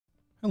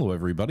Hello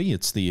everybody,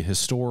 it's the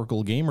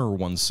Historical Gamer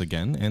once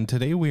again, and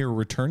today we are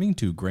returning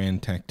to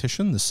Grand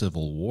Tactician, the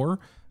Civil War.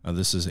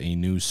 This is a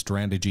new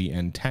strategy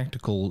and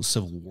tactical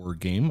Civil War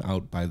game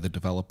out by the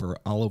developer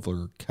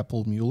Oliver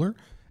Keppelmuller,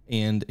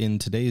 and in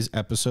today's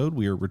episode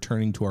we are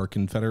returning to our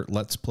Confederate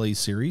Let's Play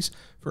series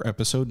for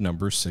episode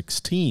number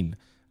 16.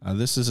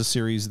 This is a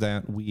series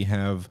that we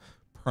have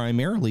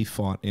primarily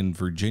fought in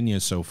Virginia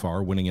so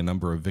far, winning a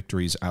number of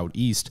victories out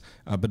east,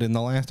 but in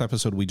the last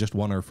episode we just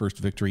won our first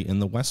victory in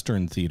the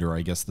Western Theater,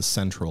 I guess the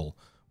Central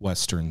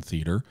Western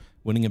Theater,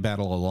 winning a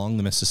battle along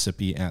the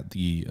Mississippi at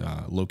the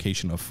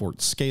location of Fort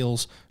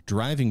Scales,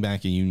 driving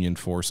back a Union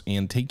force,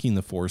 and taking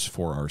the force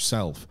for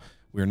ourselves.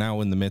 We are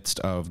now in the midst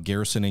of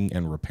garrisoning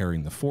and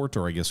repairing the fort,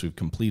 or I guess we've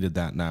completed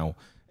that now,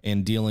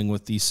 and dealing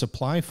with the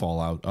supply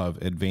fallout of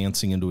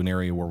advancing into an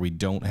area where we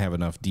don't have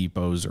enough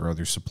depots or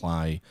other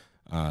supply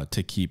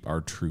to keep our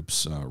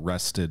troops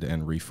rested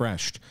and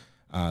refreshed.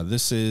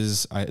 This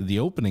is the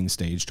opening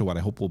stage to what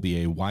I hope will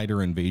be a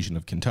wider invasion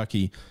of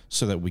Kentucky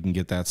so that we can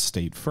get that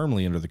state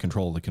firmly under the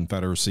control of the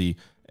Confederacy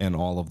and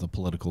all of the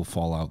political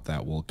fallout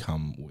that will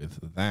come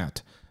with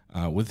that.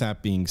 With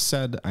that being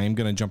said, I am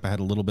going to jump ahead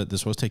a little bit.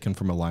 This was taken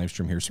from a live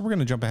stream here, so we're going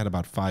to jump ahead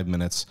about 5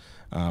 minutes.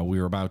 We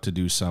were about to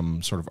do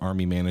some sort of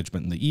army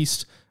management in the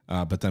east,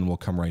 but then we'll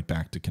come right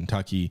back to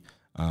Kentucky.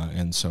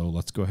 And so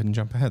let's go ahead and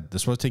jump ahead.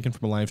 This was taken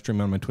from a live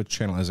stream on my Twitch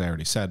channel, as I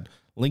already said.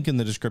 Link in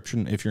the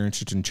description if you're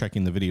interested in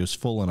checking the videos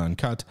full and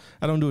uncut.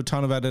 I don't do a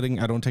ton of editing.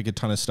 I don't take a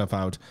ton of stuff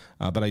out,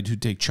 but I do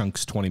take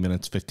chunks, 20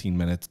 minutes, 15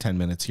 minutes, 10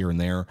 minutes here and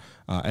there,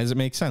 as it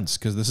makes sense,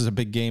 because this is a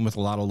big game with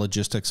a lot of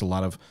logistics, a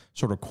lot of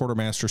sort of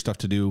quartermaster stuff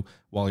to do,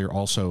 while you're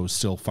also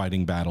still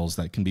fighting battles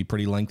that can be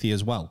pretty lengthy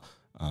as well.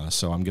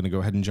 So I'm going to go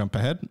ahead and jump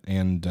ahead,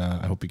 and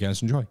I hope you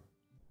guys enjoy.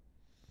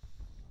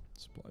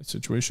 Supply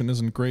situation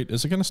isn't great.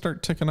 Is it going to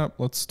start ticking up?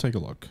 Let's take a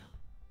look.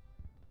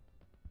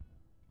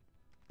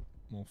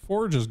 Well,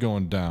 forage is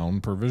going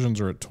down.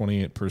 Provisions are at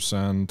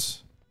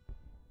 28%.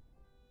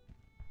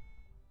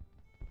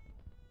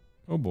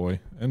 Oh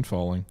boy, and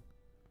falling.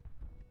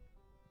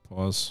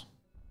 Pause.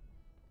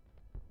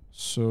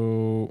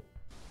 So,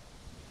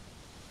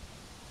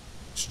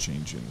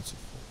 exchange units.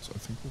 So I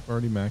think we've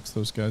already maxed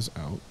those guys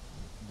out.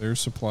 Their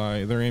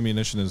supply, their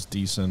ammunition is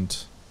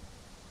decent.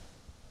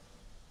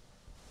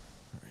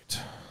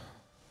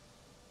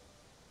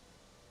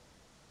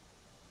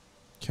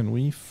 Can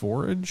we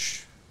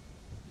forage?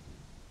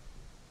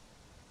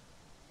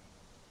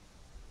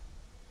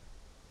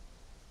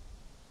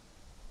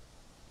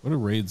 What do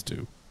raids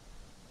do?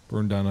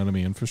 Burn down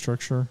enemy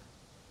infrastructure?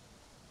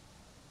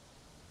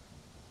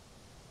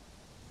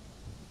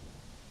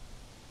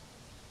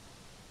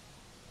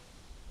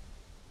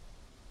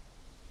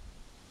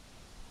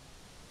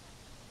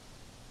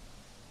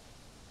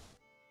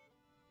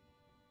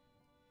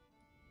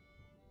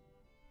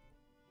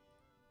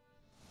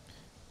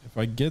 If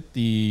I get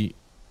the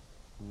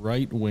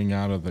right wing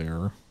out of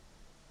there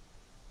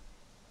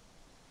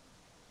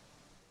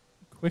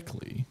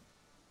quickly,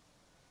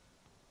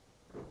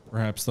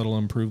 perhaps that'll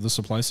improve the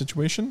supply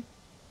situation.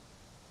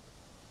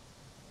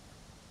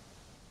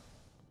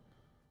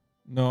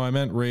 No, I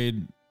meant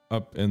raid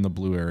up in the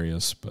blue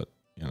areas, but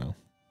you know,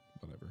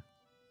 whatever.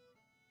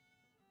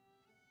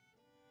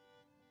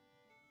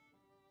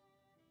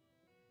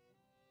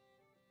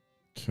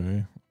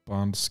 Okay,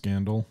 bond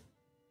scandal.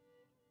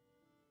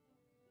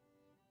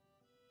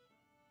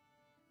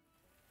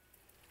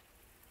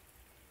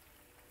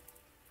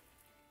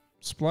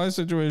 Supply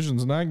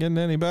situation's not getting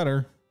any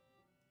better.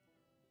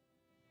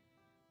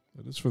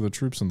 That is for the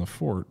troops in the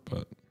fort,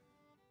 but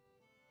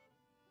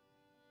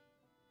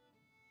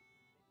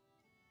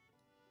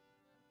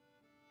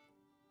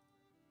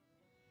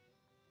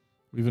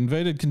we've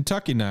invaded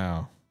Kentucky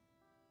now.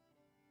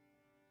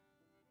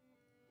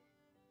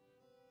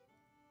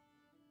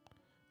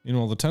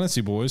 Meanwhile, the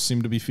Tennessee boys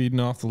seem to be feeding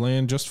off the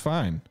land just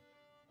fine.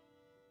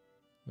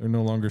 They're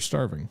no longer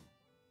starving.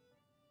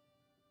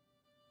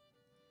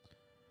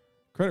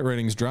 Credit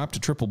ratings dropped to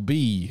triple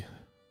B.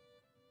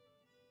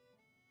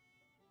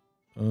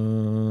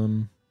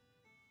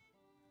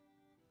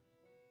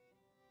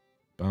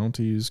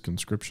 Bounties,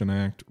 Conscription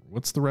Act.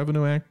 What's the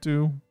Revenue Act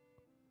do?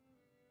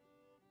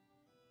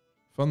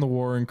 Fund the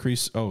war,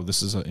 increase. Oh,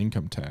 this is an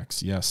income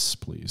tax. Yes,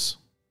 please.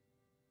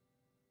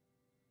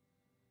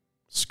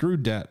 Screw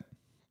debt.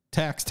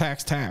 Tax,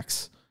 tax,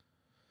 tax.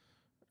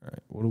 All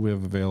right, what do we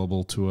have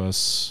available to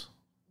us?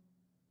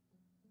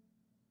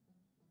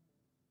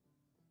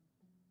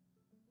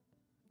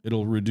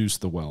 It'll reduce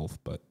the wealth,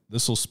 but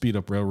this will speed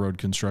up railroad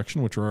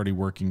construction, which we're already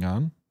working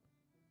on.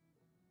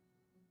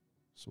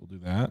 So we'll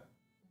do that.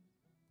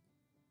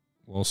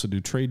 We'll also do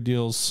trade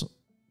deals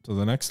to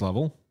the next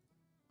level.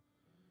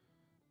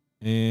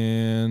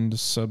 And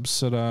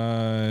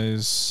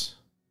subsidize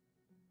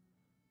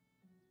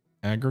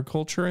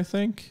agriculture, I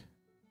think.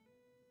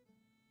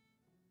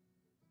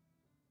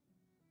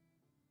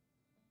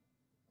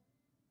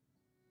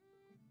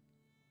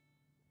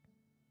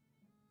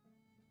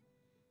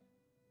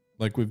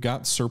 Like, we've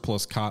got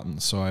surplus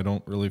cotton, so I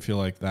don't really feel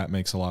like that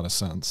makes a lot of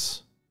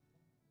sense.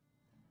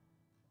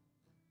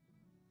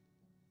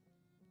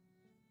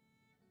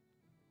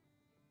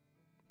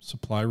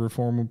 Supply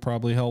reform would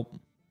probably help.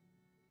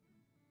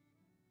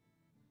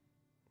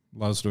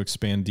 Allows us to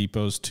expand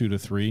depots 2 to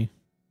 3.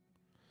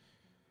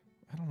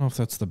 I don't know if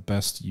that's the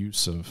best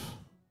use of...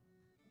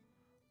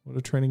 What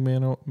do training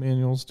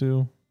manuals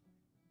do?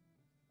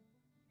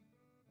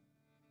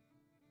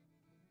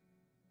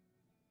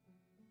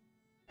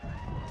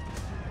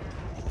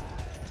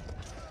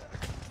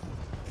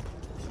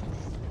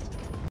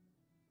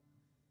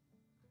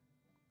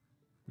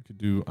 We could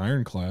do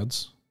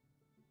ironclads.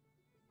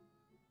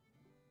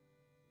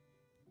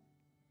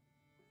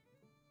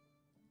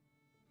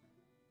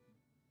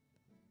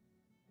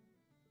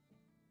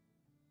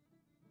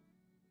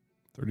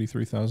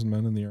 $33,000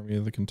 men in the Army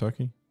of the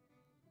Kentucky.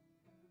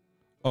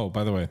 Oh,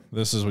 by the way,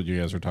 this is what you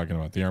guys were talking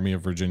about. The Army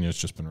of Virginia has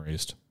just been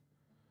raised.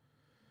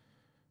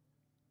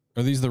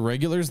 Are these the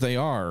regulars? They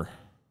are.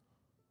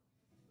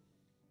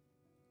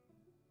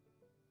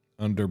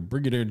 Under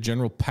Brigadier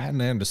General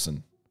Patton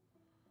Anderson.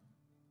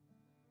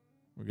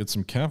 We get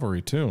some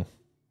cavalry, too.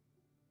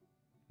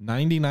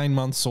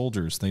 99-month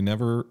soldiers. They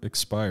never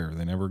expire.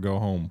 They never go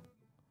home.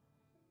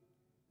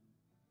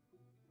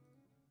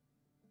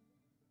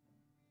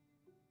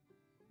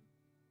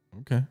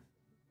 Okay.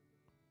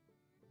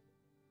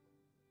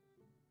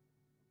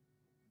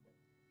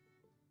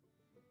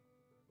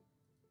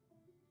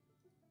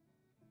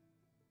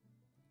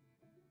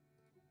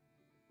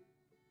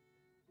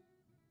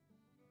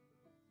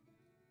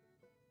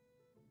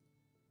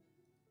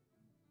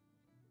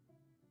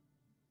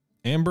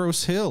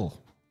 Ambrose Hill.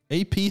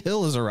 AP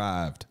Hill has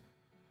arrived.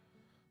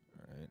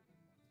 All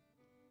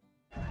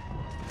right.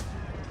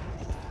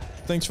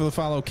 Thanks for the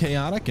follow,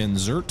 Chaotic and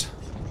Zert.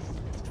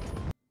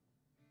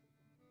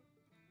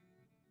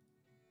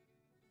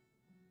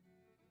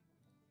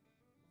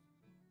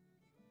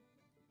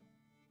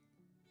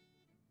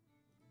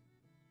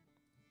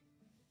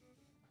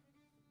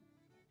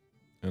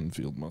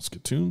 Enfield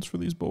musketoons for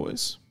these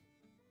boys.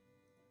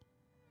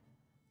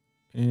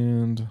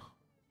 And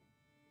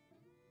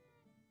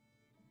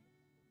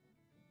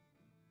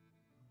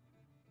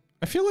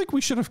I feel like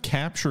we should have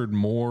captured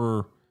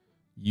more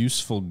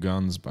useful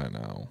guns by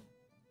now.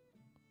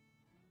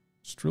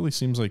 Just really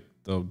seems like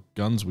the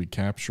guns we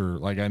capture,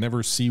 like I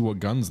never see what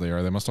guns they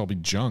are. They must all be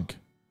junk.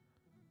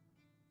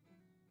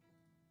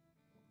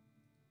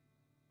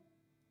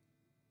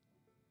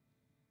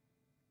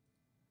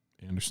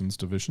 Anderson's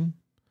division.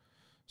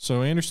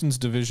 So Anderson's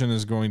division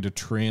is going to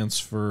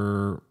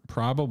transfer,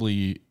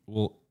 probably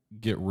we'll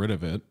get rid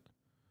of it.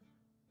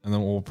 And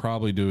then what we'll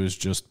probably do is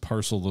just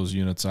parcel those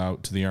units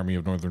out to the Army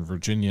of Northern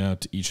Virginia,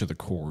 to each of the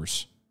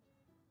corps.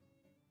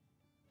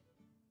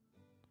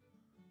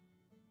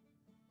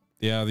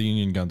 Yeah, the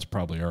Union guns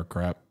probably are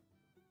crap.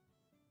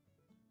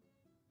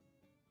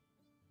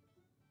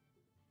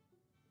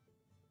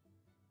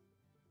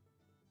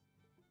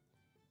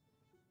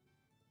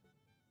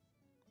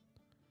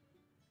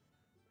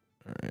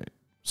 All right.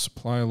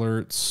 Supply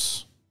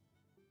alerts.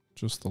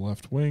 Just the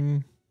left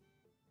wing.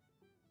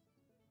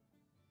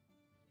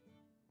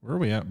 Where are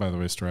we at, by the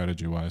way,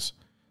 strategy-wise?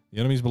 The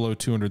enemy's below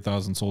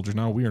 200,000 soldiers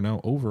now. We are now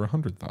over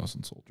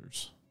 100,000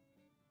 soldiers.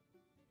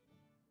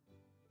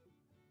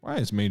 Why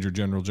is Major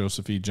General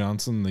Joseph E.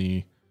 Johnson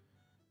the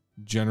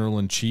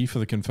General-in-Chief of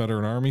the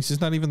Confederate Armies?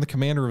 He's not even the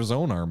commander of his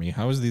own army.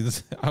 How is he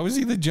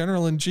the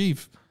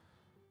General-in-Chief?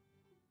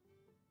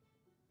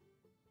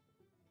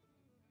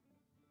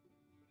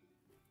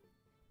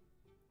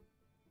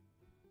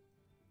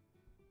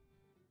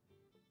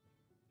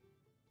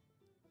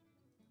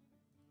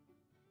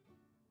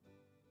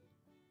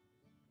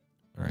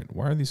 All right,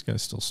 why are these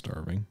guys still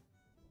starving?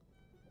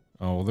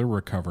 Oh, well, they're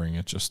recovering.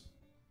 It's just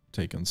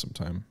taking some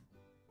time.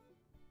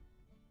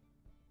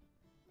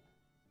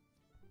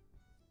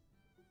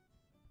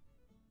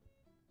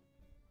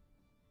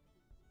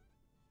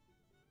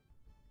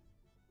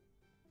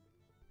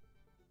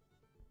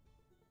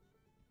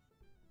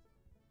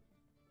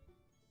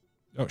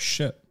 Oh,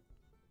 shit.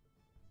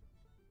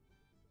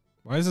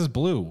 Why is this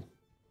blue?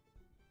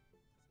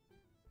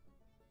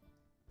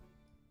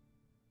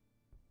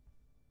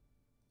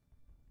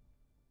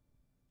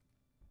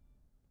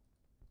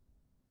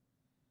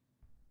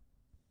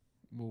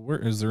 Well, where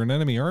is there an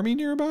enemy army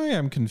nearby?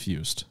 I'm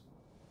confused.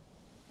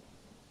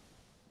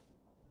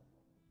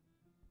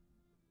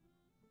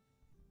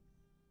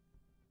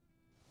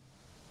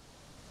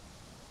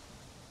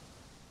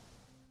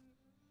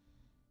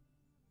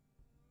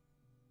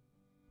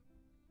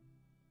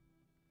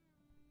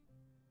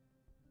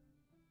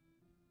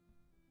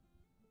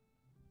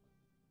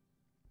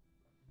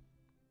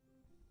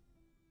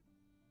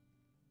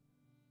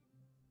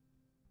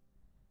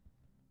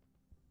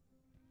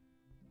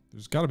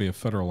 There's got to be a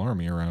federal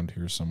army around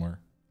here somewhere.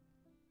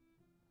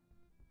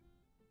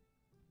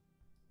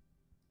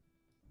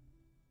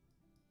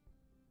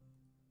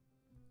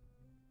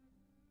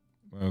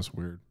 That's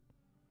weird.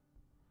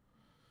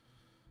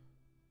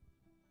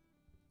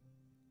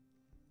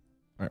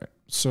 All right.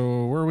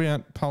 So where are we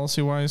at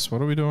policy-wise?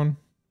 What are we doing?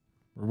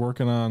 We're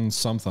working on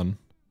something,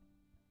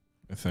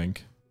 I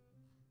think.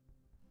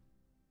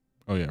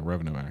 Oh, yeah.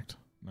 Revenue Act.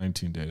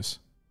 19 days.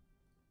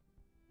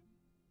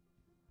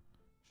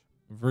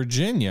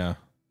 Virginia.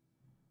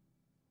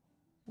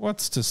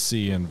 What's to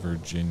see in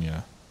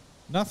Virginia?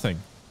 Nothing.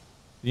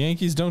 The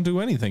Yankees don't do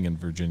anything in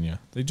Virginia.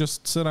 They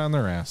just sit on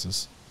their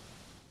asses.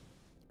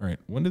 All right,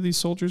 when do these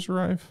soldiers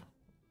arrive?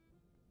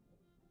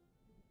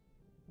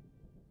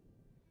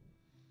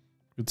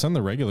 Could send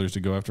the regulars to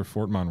go after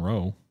Fort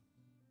Monroe.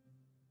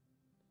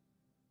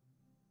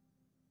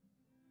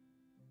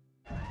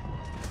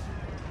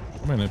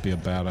 That might not be a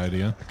bad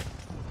idea.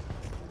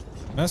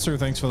 Messer,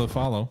 thanks for the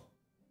follow.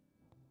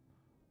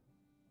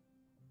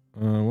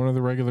 When are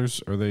the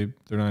regulars? Are they?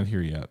 They're not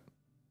here yet.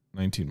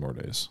 19 more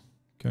days.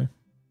 Okay.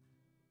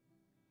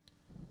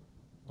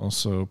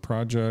 Also,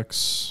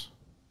 projects.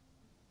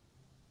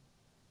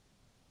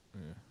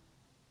 Yeah.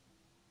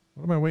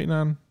 What am I waiting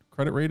on?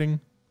 Credit rating?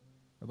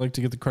 I'd like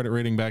to get the credit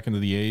rating back into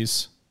the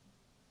A's.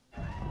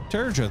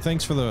 Terja,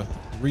 thanks for the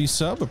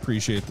resub.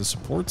 Appreciate the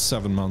support.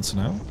 7 months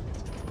now.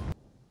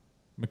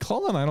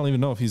 McClellan, I don't even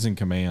know if he's in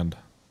command.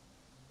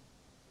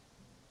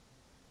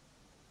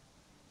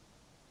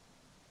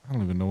 I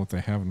don't even know what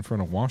they have in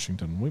front of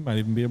Washington. We might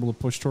even be able to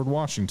push toward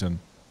Washington.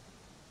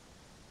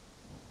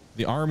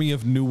 The Army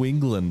of New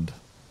England.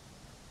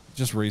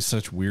 Just raised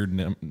such weird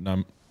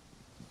named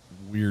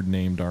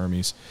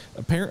armies.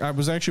 Apparently, I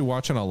was actually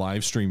watching a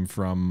live stream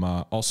from,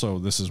 also,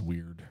 this is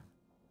weird.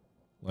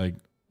 Like,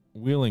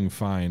 Wheeling,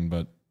 fine,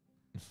 but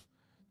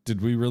did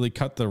we really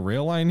cut the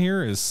rail line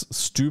here? Is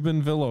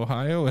Steubenville,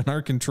 Ohio in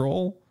our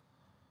control?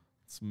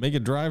 Let's make a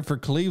drive for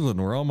Cleveland.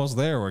 We're almost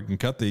there. We can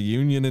cut the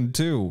Union in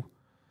two.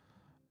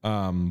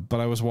 But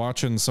I was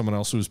watching someone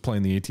else who was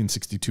playing the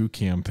 1862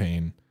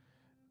 campaign,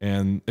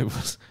 and it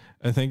was,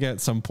 I think at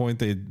some point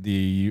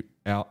the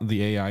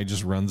AI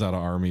just runs out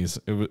of armies.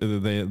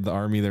 The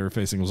army they were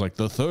facing was like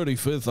the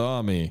 35th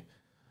Army.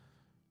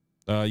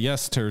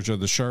 Yes, Terja,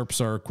 the Sharps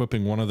are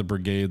equipping one of the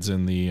brigades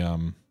in the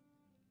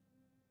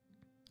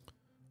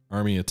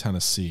Army of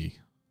Tennessee.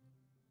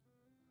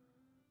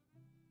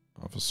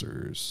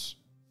 Officers.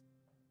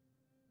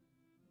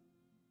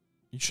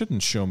 You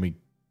shouldn't show me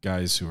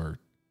guys who are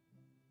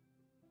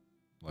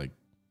like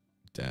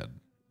dead.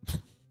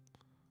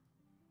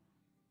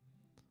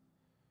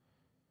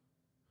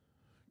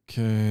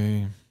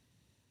 Okay.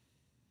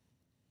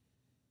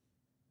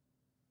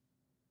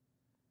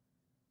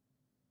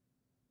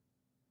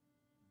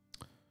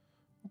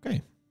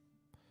 Okay.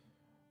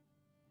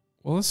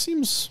 Well, it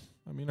seems,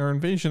 I mean, our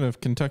invasion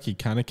of Kentucky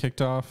kind of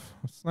kicked off.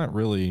 It's not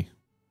really,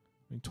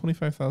 I mean,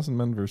 25,000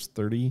 men versus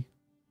 30,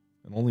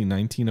 and only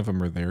 19 of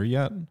them are there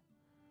yet.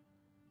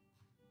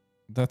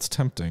 That's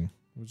tempting.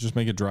 We'll just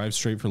make a drive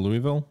straight for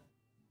Louisville.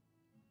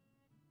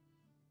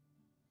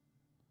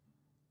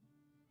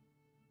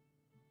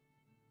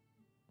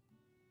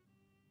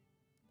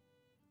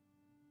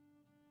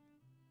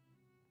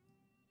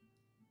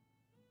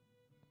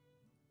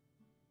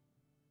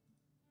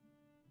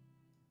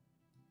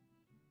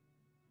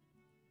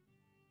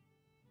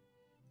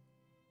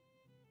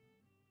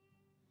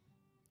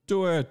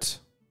 Do it.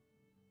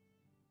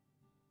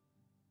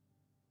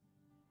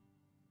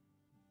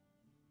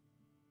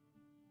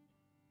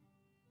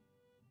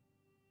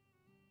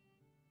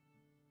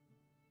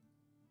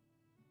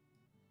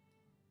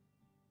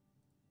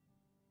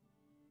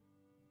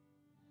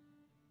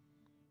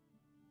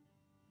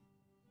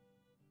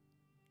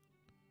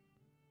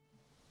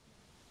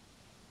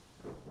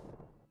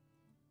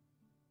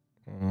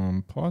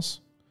 Pause.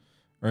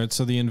 All right,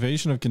 so the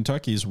invasion of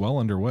Kentucky is well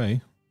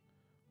underway.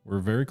 We're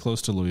very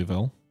close to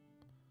Louisville.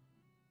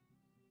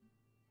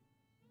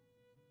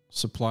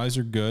 Supplies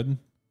are good.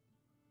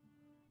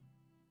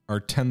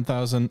 Our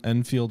 10,000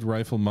 Enfield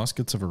rifle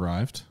muskets have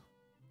arrived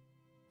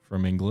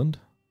from England.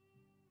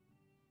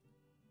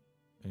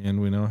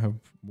 And we now have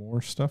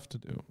more stuff to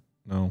do.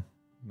 No,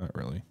 not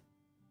really.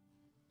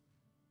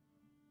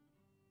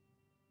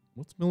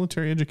 What's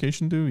military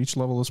education do? Each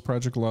level of this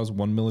project allows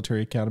one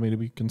military academy to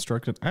be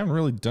constructed. I haven't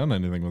really done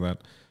anything with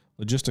that.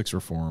 Logistics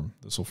reform.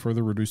 This will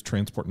further reduce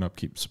transport and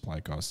upkeep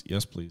supply costs.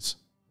 Yes, please.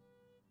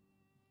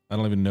 I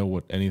don't even know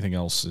what anything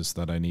else is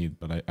that I need,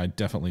 but I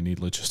definitely need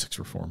logistics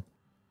reform.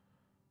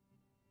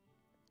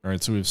 All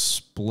right, so we've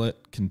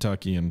split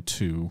Kentucky in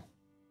two.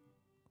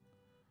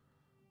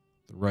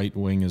 The right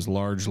wing has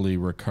largely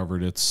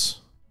recovered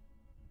its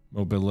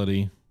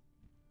mobility.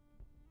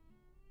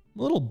 I'm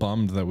a little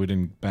bummed that we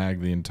didn't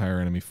bag the entire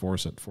enemy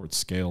force at Fort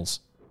Scales.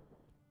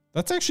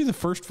 That's actually the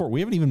first fort. We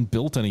haven't even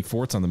built any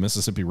forts on the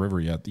Mississippi River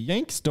yet. The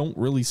Yanks don't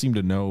really seem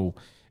to know.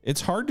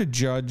 It's hard to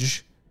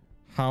judge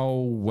how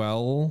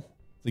well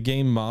the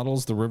game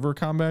models the river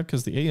combat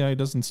because the AI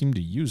doesn't seem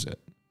to use it.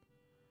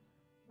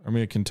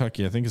 Army of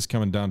Kentucky, I think, is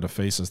coming down to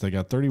face us. They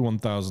got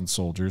 31,000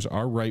 soldiers.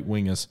 Our right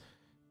wing is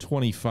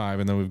 25,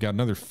 and then we've got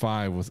another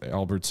 5 with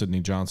Albert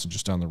Sidney Johnson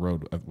just down the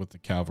road with the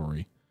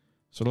cavalry.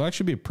 So it'll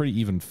actually be a pretty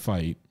even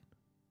fight.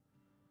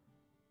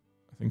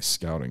 I think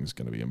scouting is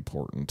going to be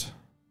important.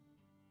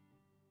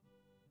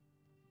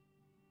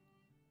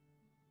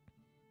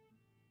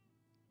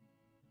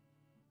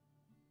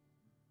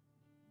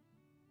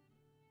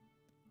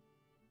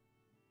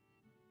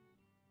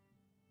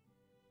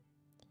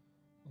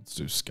 Let's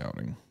do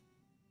scouting.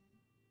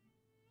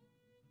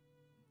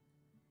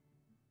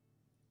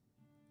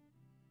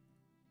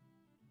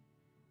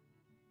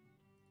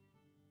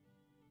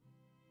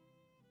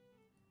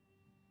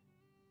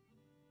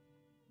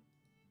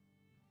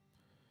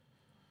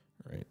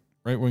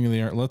 Right wing of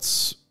the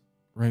let's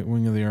right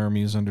wing of the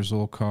army is under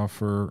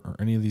Zolkoffer. Are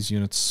any of these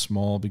units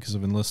small because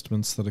of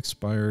enlistments that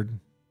expired?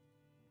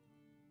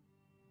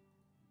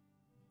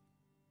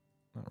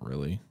 Not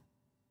really.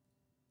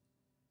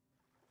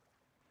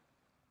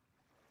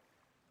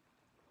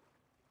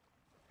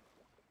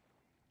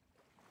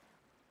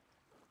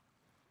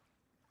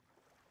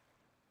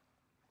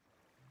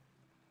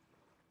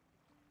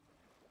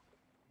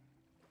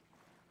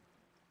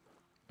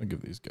 I'll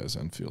give these guys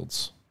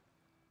Enfields.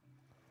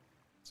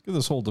 Let's give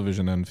this whole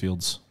division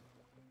Enfields.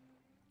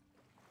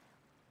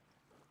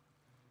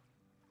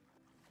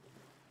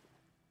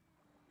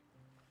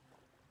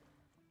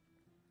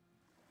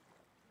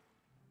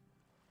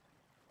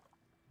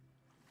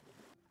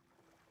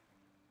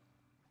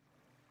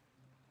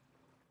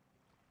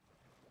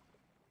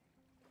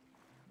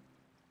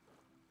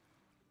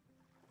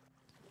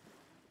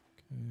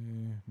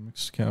 Okay,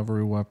 mixed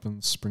cavalry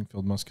weapons,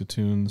 Springfield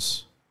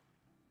musketoons.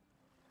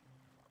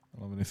 I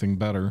don't have anything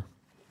better.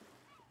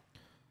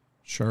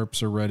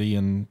 Sharps are ready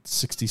in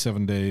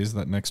 67 days,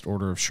 that next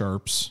order of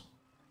Sharps.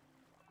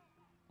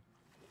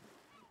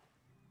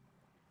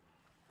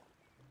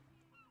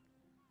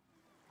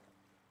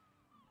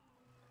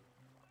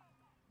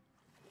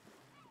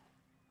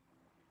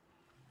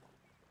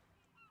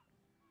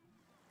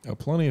 Got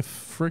plenty of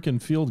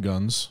frickin' field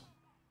guns.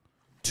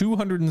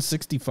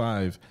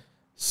 265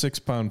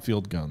 6-pound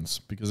field guns,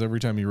 because every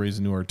time you raise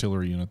a new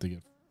artillery unit, they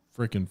get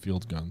frickin'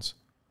 field guns.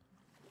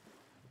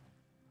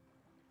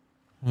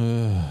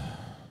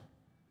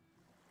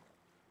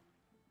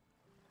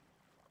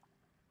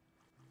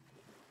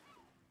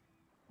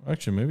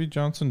 Actually, maybe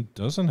Johnson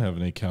doesn't have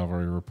any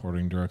cavalry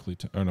reporting directly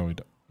to... Oh, no, he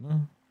doesn't.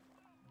 No.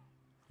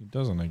 He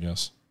doesn't, I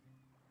guess.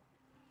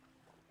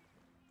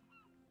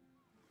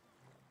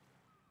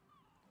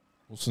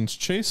 Well, since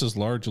Chase is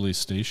largely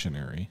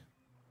stationary...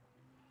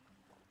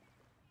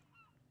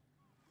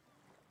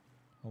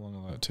 How long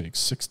will that take?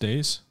 6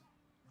 days?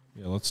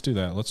 Yeah, let's do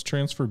that. Let's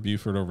transfer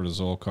Buford over to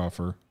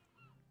Zolkoffer.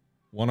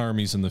 One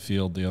army's in the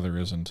field, the other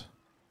isn't.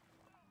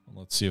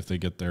 Let's see if they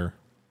get there.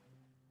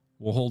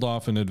 We'll hold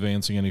off in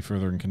advancing any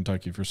further in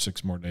Kentucky for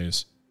 6 more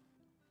days.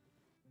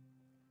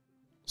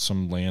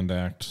 Some land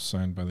act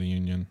signed by the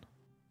Union.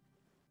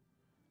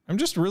 I'm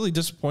just really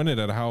disappointed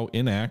at how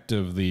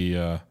inactive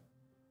the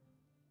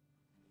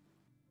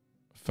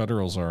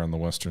Federals are in the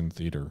Western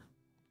Theater.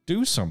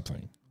 Do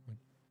something.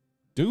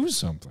 Do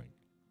something.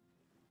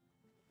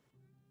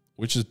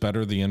 Which is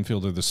better, the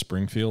Enfield or the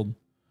Springfield?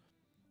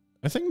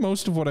 I think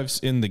most of what I've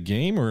seen in the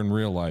game or in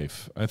real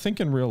life. I think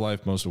in real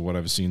life, most of what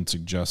I've seen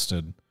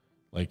suggested,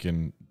 like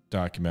in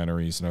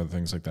documentaries and other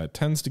things like that,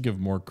 tends to give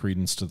more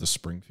credence to the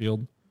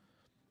Springfield.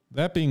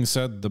 That being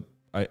said,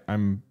 I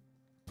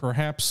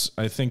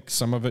think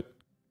some of it,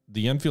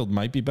 the Enfield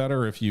might be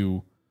better if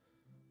you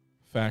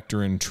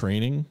factor in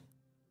training.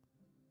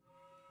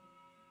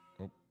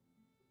 Oh,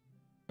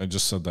 I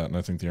just said that, and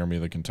I think the Army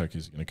of the Kentucky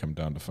is going to come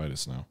down to fight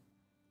us now.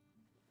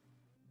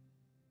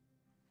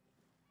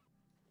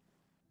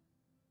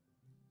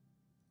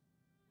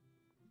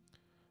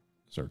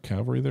 Is our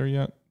cavalry there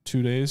yet?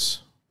 2 days?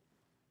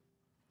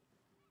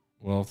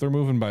 Well, if they're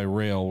moving by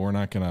rail, they're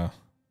not gonna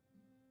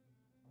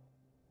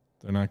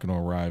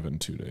arrive in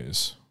 2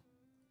 days.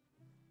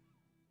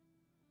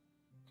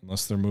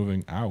 Unless they're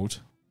moving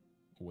out,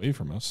 away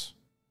from us.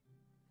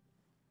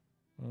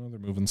 Oh, they're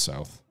moving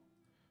south.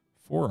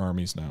 4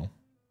 armies now.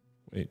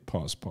 Wait,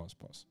 pause.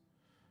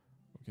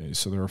 Okay,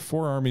 so there are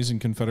 4 armies in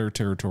Confederate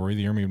territory.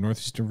 The Army of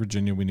Northeastern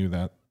Virginia, we knew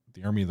that.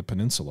 The Army of the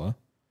Peninsula.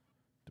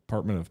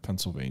 Department of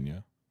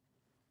Pennsylvania.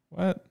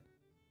 What?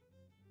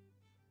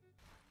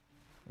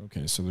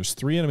 Okay, so there's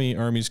 3 enemy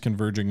armies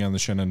converging on the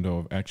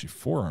Shenandoah. Actually,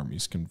 4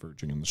 armies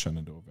converging in the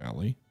Shenandoah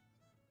Valley.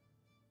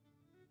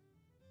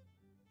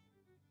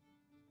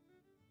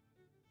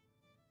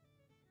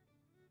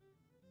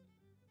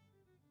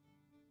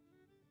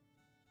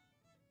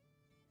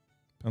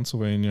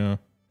 Pennsylvania.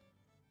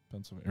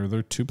 Are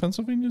there 2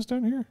 Pennsylvanias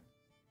down here?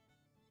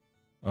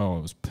 Oh,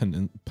 it was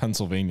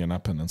Pennsylvania,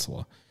 not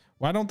Peninsula.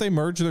 Why don't they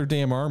merge their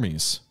damn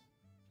armies?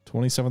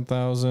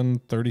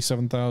 27,000,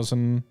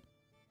 37,000,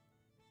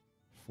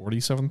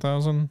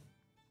 47,000.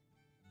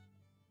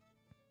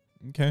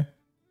 Okay.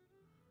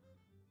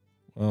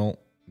 Well,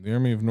 the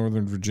Army of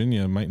Northern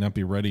Virginia might not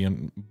be ready,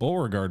 and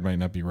Beauregard might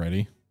not be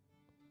ready.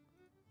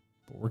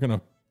 But we're going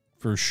to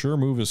for sure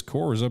move his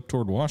corps up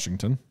toward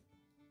Washington.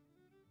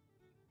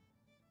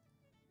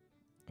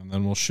 And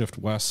then we'll shift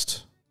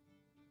west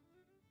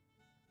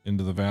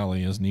into the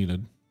valley as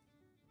needed.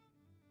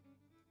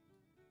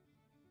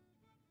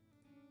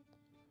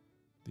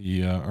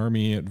 The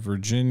army at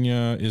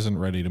Virginia isn't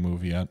ready to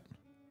move yet.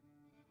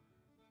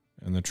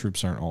 And the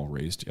troops aren't all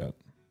raised yet.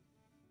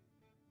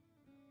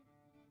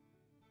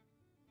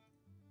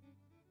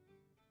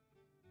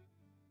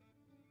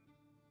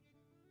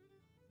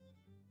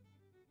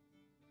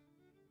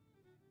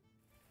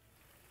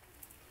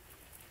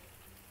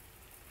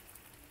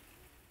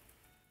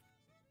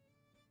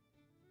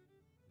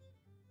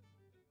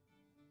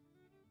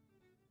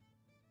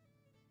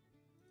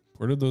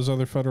 Where did those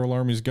other federal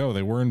armies go?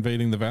 They were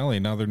invading the valley.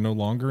 Now they're no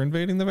longer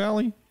invading the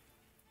valley?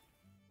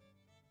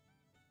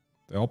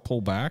 They all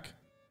pull back?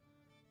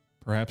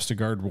 Perhaps to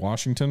guard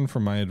Washington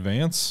from my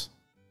advance?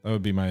 That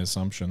would be my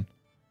assumption.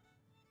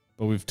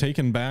 But we've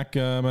taken back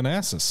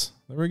Manassas.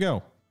 There we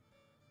go.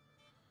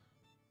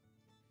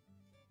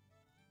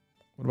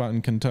 What about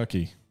in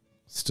Kentucky?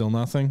 Still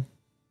nothing?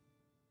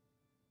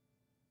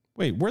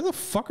 Wait, where the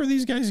fuck are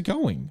these guys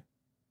going?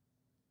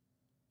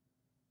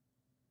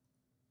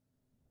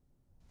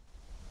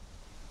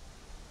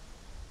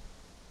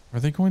 Are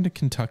they going to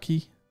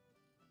Kentucky?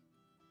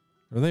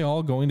 Are they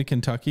all going to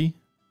Kentucky?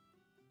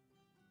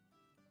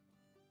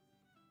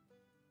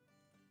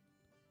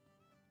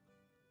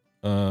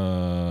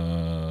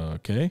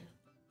 Okay.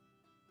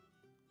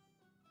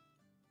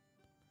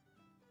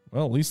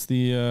 Well, at least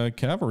the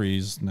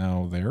cavalry's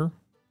now there.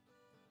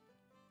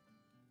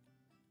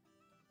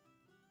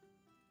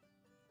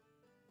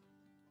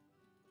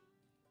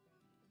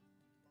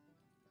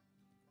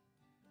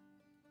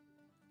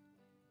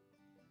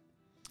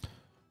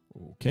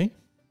 Okay.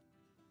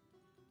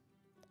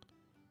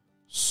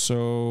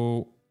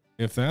 So,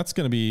 if that's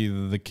going to be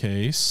the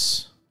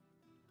case,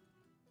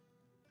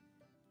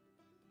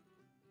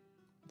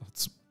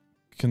 let's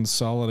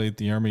consolidate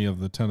the Army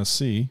of the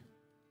Tennessee.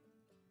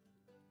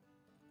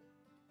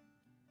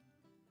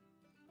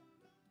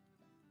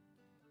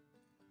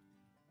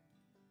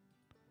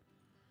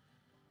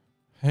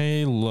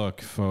 Hey,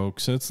 look,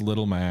 folks, it's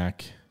Little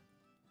Mac.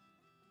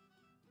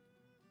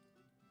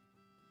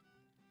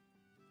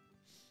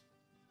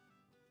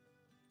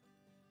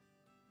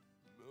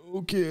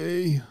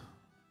 Okay.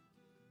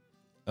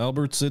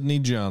 Albert Sidney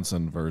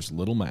Johnson versus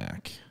Little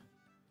Mac.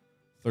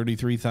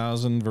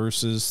 33,000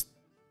 versus...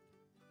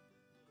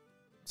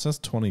 It says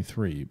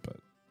 23, but...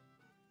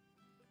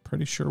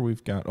 Pretty sure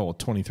we've got... Oh,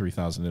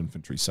 23,000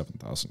 infantry,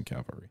 7,000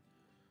 cavalry.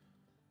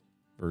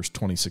 Versus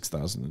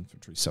 26,000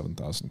 infantry,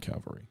 7,000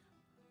 cavalry.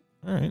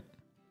 All right.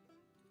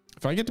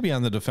 If I get to be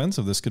on the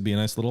defensive, this could be a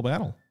nice little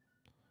battle.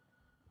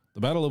 The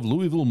Battle of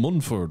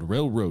Louisville-Munford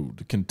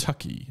Railroad,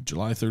 Kentucky,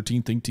 July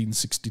 13th,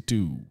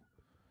 1862.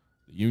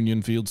 The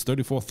Union fields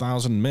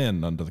 34,000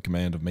 men under the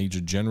command of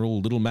Major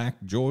General Little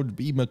Mac George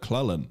B.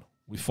 McClellan.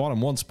 We fought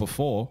him once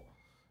before.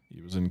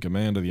 He was in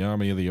command of the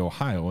Army of the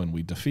Ohio, and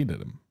we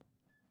defeated him.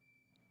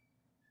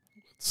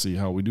 Let's see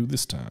how we do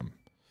this time.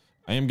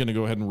 I am going to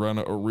go ahead and run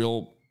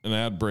an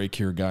ad break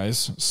here,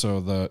 guys,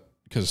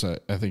 because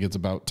I think it's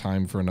about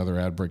time for another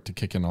ad break to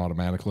kick in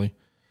automatically.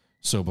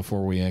 So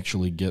before we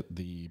actually get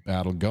the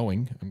battle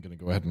going, I'm going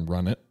to go ahead and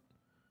run it.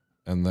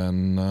 And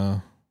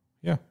then,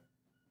 yeah.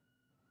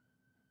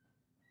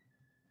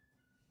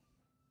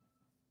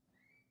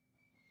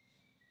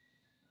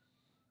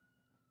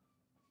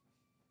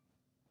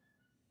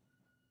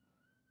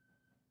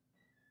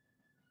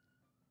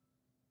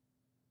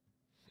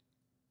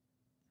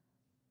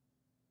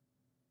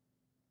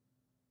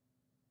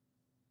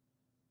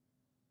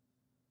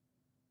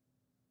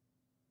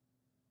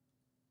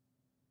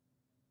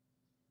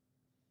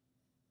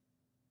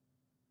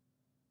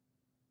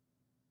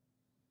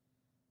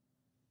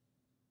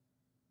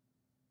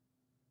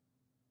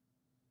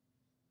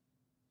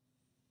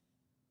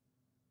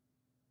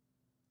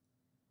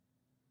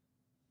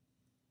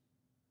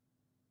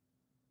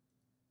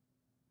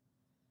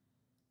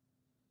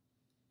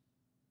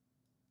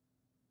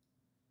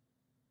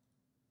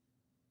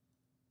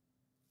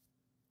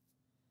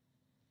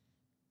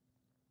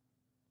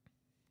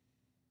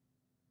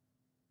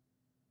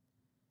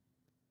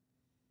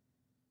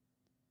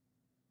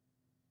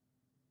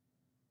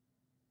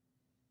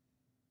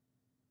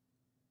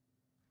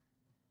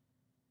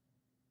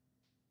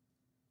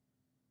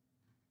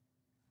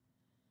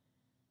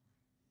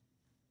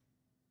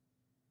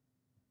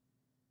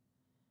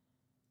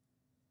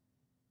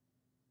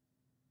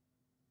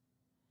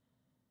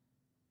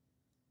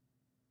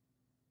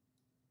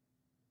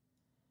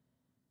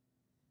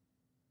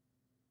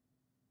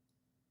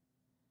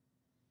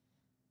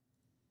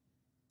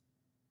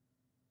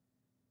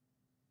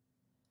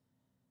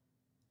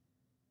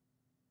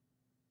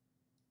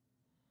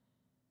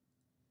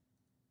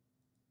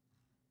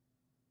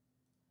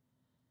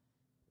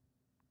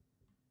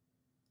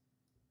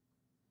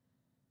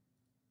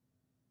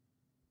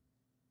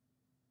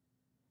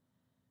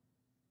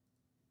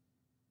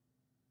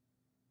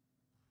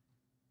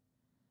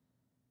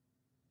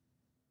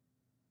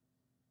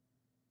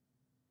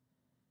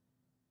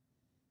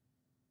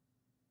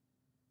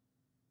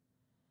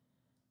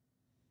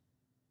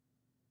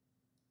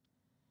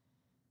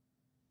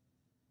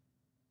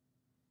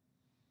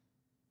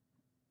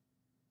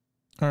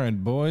 All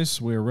right,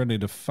 boys, we're ready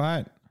to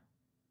fight.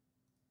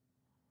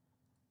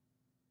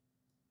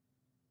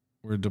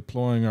 We're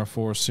deploying our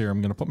force here. I'm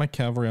going to put my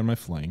cavalry on my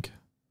flank.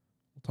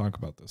 We'll talk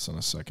about this in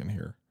a second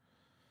here.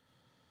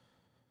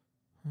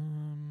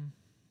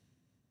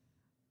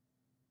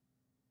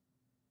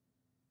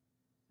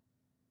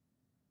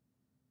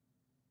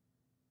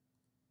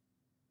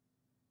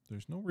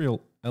 There's no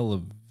real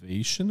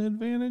elevation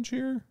advantage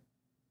here.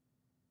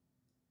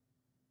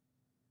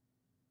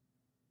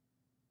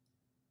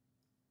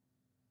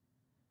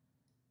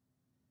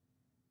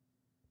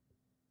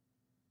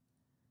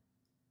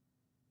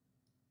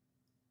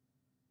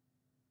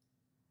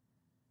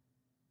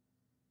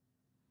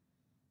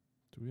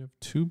 Do we have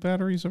 2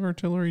 batteries of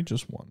artillery?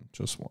 Just one.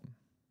 Just one.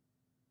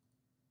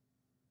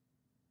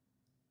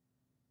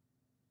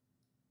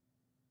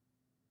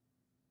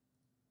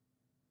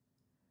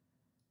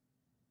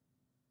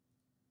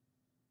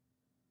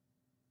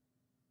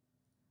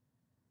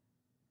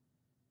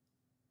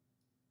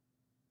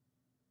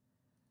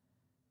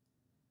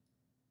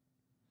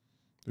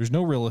 There's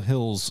no real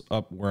hills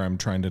up where I'm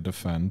trying to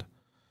defend.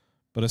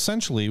 But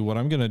essentially what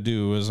I'm going to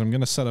do is I'm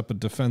going to set up a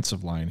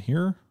defensive line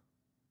here.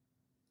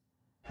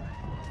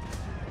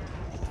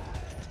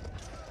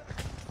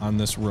 On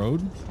this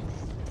road.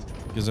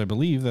 Because I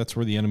believe that's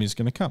where the enemy's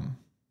going to come.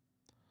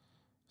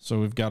 So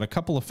we've got a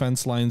couple of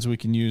fence lines we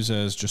can use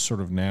as just sort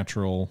of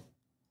natural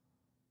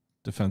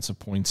defensive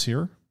points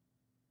here.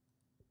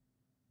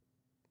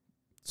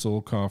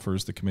 Solkoffer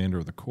is the commander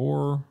of the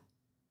corps.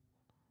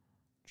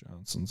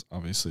 Johnson's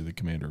obviously the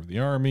commander of the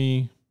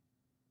army.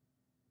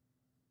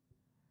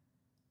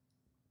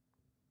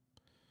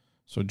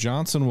 So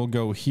Johnson will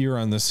go here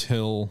on this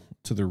hill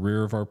to the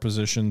rear of our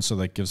position, so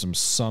that gives him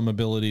some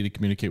ability to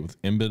communicate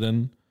with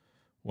Imboden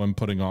when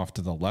putting off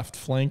to the left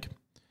flank.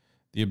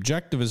 The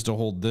objective is to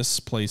hold this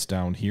place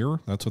down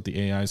here. That's what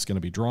the AI is going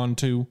to be drawn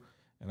to.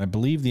 And I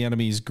believe the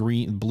enemy's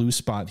blue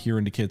spot here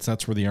indicates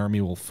that's where the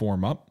army will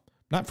form up.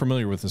 Not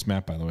familiar with this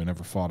map, by the way.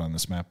 Never fought on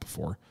this map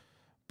before.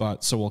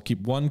 But so we'll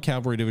keep 1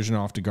 cavalry division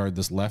off to guard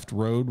this left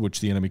road, which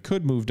the enemy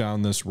could move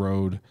down this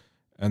road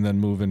and then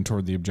move in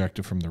toward the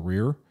objective from the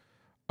rear.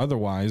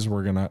 Otherwise,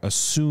 we're going to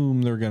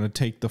assume they're going to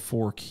take the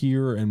fork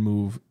here and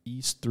move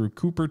east through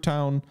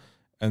Coopertown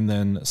and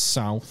then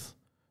south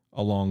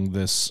along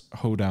this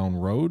hoedown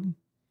road.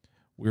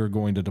 We're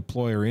going to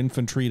deploy our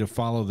infantry to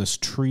follow this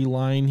tree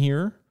line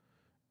here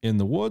in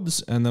the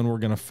woods, and then we're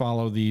going to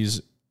follow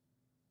these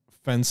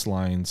fence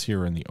lines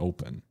here in the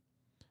open.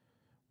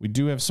 We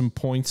do have some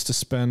points to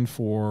spend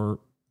for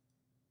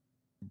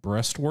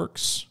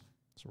breastworks,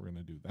 so we're going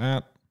to do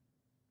that.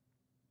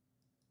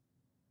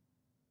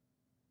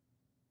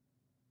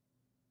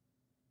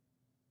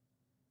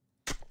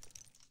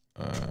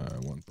 I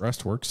want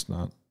breastworks,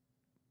 not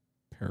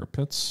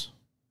parapets.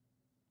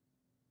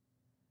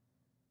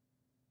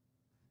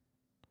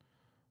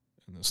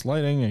 In this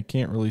lighting, I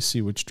can't really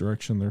see which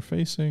direction they're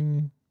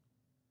facing.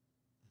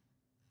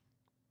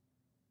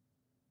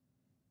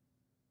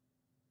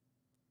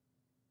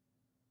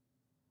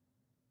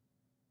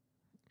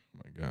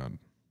 Oh my God.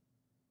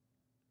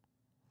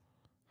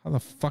 How the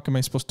fuck am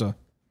I supposed to...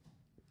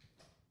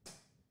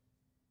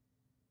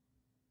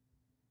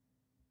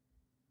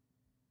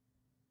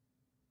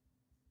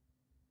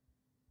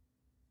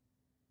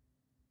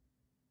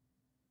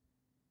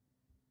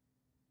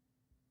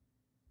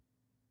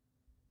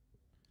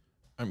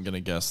 I'm going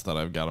to guess that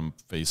I've got them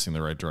facing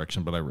the right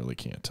direction, but I really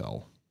can't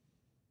tell.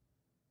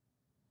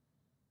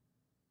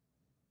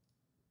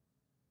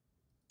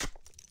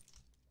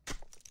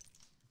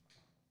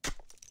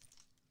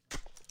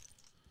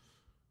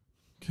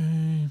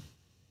 Okay.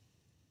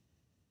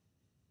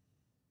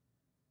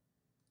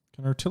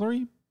 Can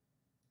artillery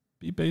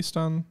be based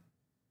on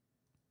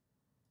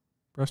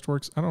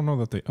breastworks? I don't know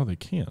that they... Oh, they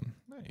can.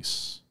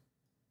 Nice.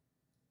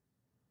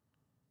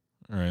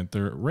 All right,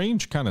 their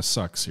range kind of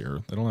sucks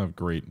here. They don't have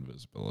great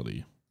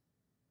invisibility.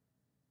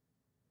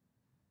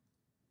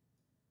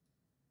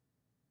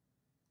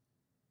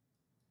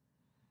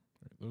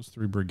 Those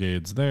 3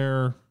 brigades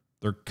there.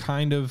 They're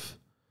kind of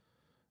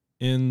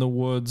in the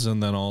woods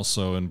and then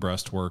also in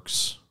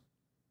breastworks.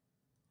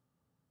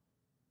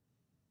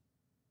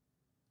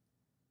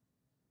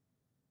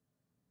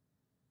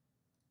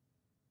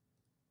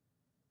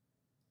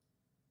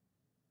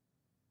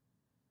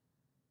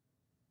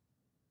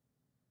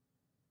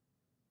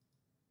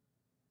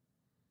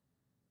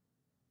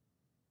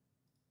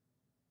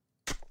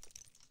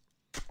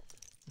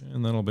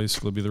 And that'll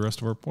basically be the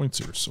rest of our points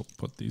here. So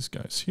we'll put these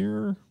guys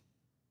here.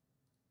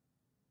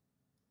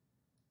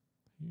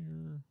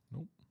 Here.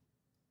 Nope.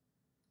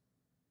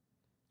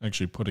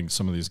 Actually putting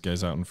some of these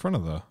guys out in front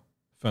of the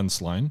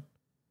fence line.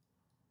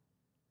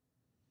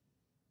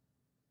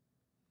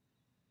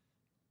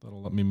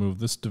 That'll let me move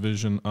this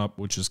division up,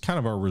 which is kind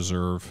of our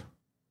reserve,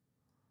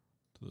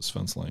 to this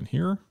fence line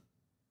here.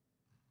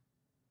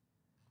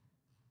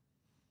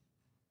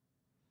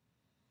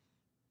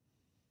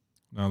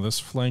 Now this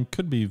flank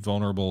could be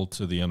vulnerable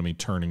to the enemy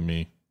turning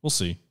me. We'll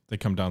see. They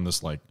come down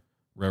this like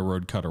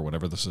railroad cut or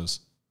whatever this is.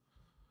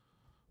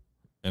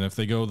 And if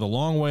they go the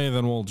long way,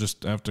 then we'll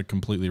just have to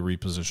completely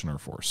reposition our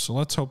force. So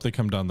let's hope they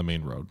come down the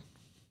main road.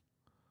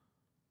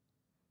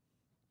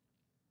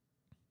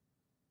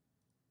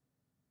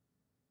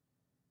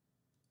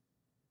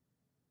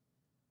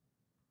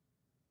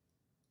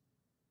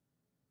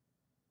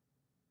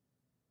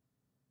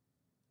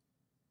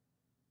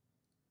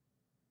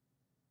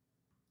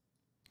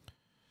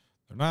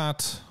 They're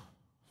not.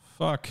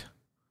 Fuck.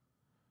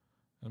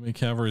 Enemy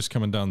cavalry's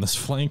coming down this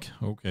flank.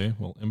 Okay,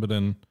 well,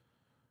 Imboden,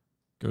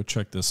 go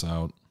check this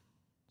out.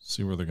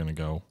 See where they're going to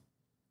go.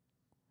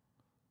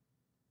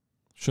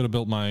 Should have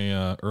built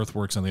my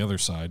earthworks on the other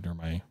side, or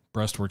my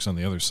breastworks on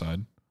the other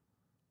side.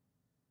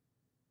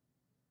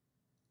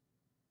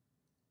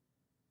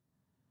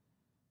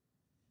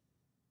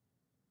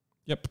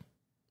 Yep,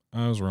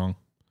 I was wrong.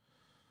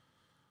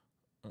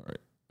 All right,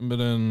 but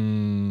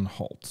then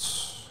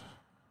halt.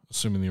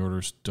 Assuming the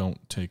orders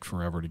don't take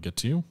forever to get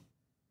to you.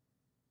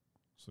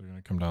 So they're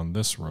going to come down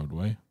this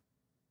roadway.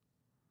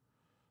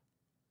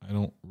 I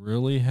don't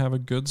really have a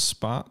good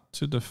spot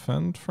to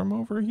defend from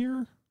over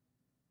here.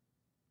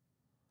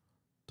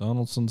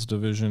 Donaldson's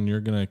division, you're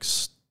going to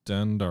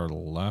extend our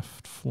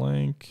left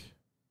flank.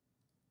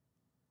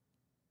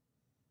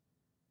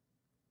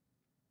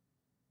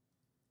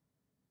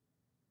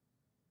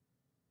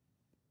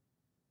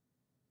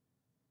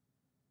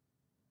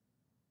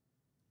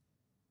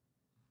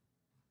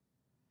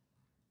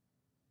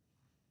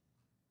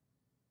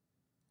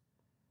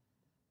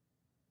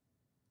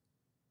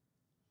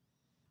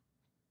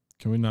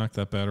 Can we knock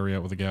that battery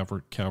out with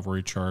a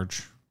cavalry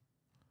charge?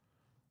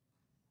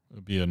 It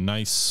would be a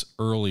nice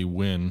early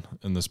win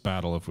in this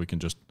battle if we can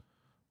just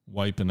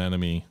wipe an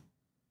enemy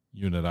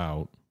unit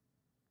out.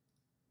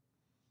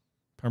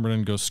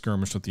 Pemberton goes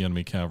skirmish with the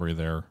enemy cavalry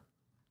there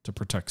to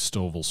protect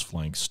Stovall's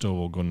flank. Stovall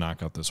will go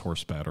knock out this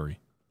horse battery.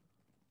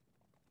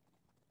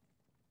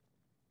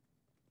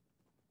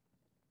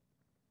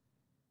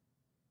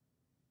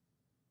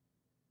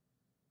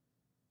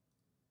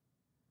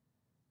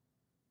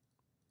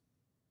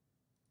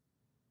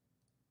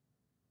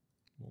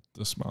 We'll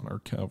dismount our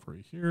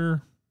cavalry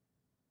here.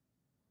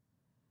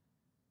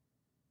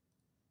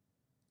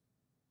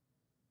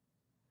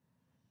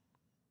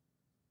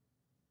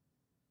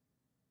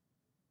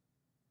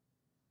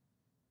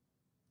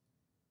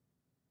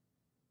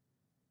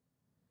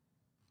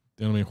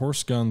 The enemy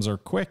horse guns are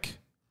quick.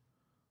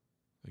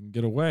 They can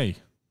get away.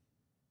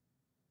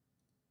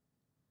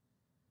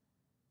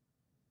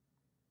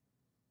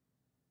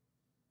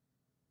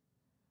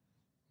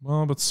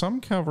 Well, but some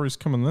cavalry's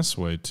coming this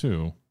way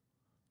too.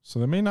 So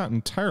they may not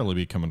entirely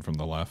be coming from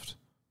the left.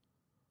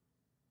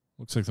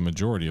 Looks like the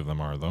majority of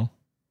them are, though.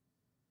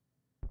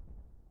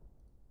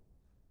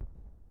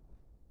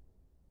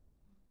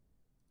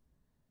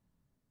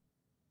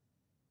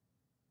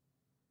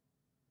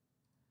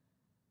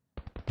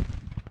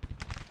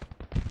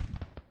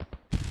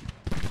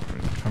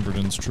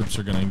 Pemberton's troops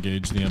are going to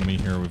engage the enemy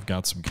here. We've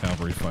got some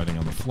cavalry fighting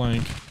on the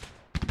flank.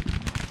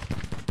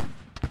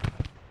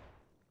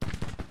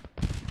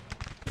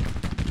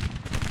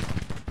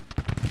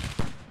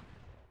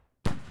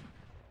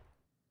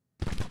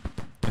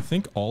 I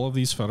think all of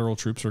these federal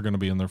troops are going to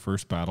be in their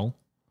first battle,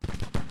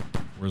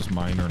 whereas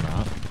mine are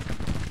not.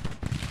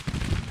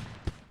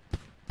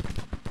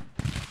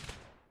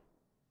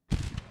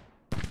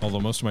 Although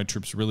most of my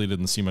troops really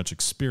didn't see much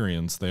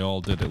experience, they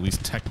all did at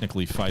least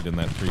technically fight in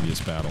that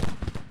previous battle.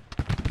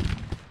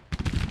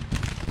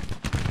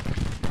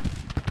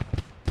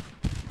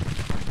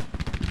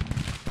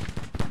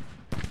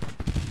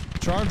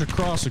 Charge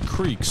across a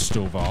creek,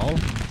 Stovall.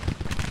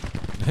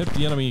 Hit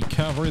the enemy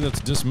cavalry that's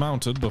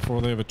dismounted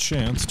before they have a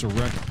chance to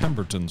wreck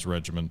Pemberton's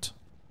regiment.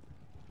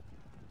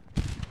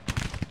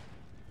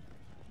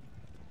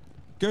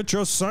 Get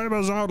your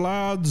sabers out,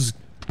 lads!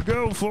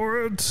 Go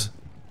for it!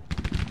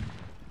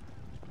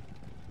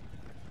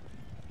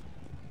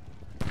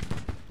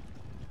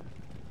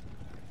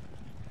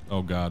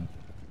 Oh god.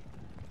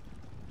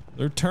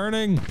 They're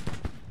turning!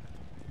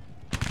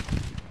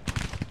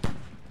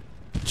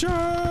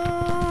 Charge!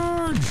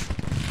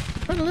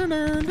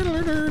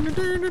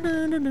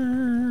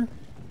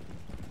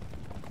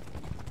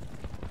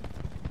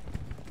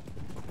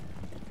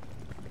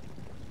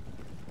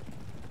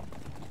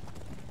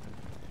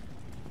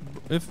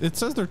 If it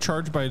says they're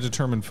charged by a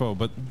determined foe,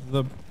 but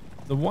the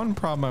one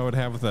problem I would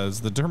have with that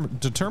is the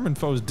determined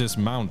foe is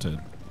dismounted.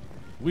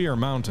 We are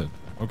mounted.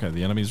 Okay,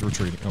 the enemy's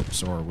retreating. Oh,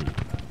 so are we.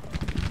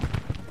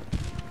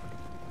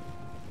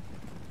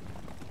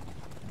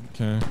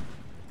 Okay.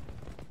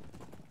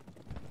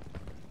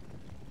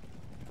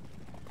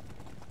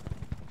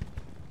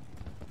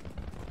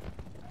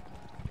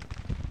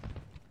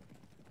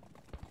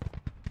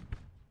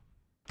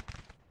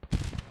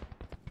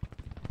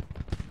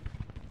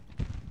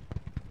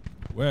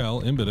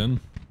 Well, Imboden,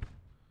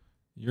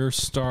 your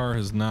star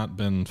has not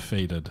been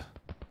fated.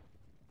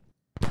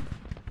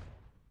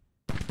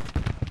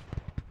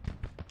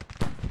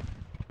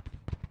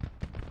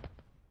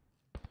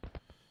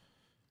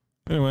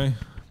 Anyway,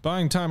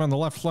 buying time on the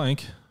left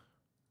flank.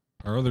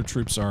 Our other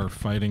troops are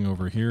fighting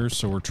over here,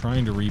 so we're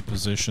trying to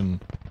reposition.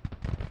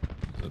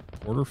 Is it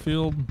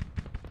Porterfield?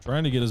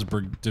 Trying to get his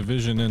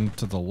division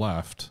into the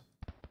left.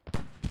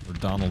 Or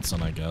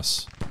Donaldson, I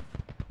guess.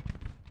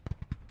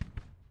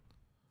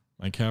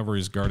 My cavalry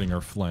is guarding our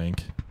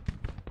flank.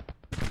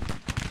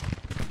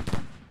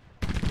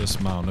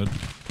 Dismounted.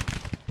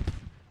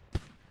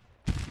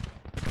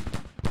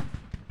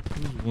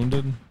 Who's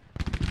wounded?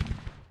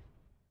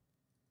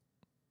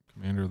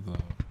 Commander of the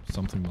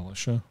something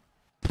militia.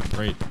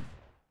 Great.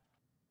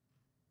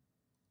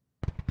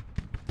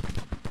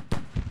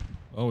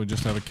 Oh, we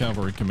just have a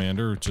cavalry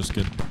commander just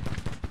get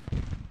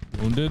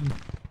wounded.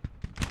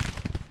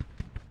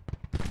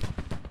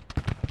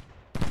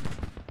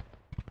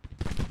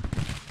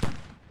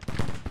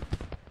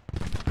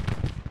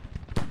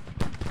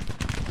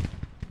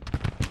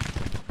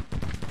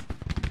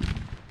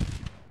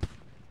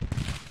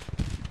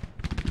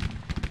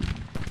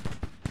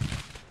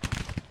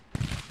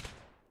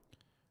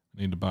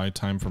 Need to buy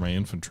time for my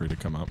infantry to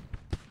come up.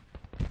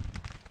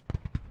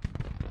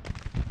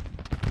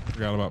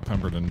 Forgot about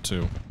Pemberton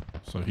too.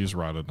 So he's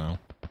routed now.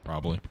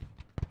 Probably.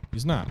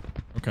 He's not.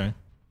 Okay.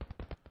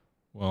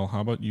 Well,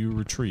 how about you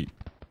retreat?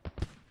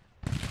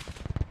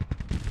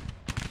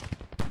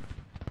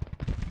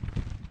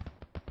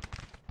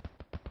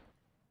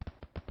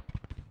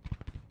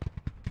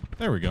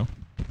 There we go.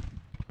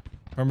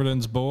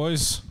 Pemberton's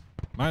boys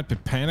might be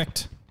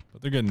panicked,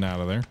 but they're getting out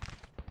of there.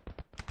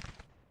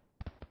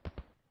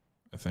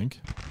 I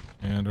think.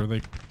 And are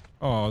they...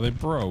 Oh, they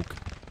broke.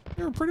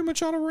 They were pretty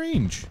much out of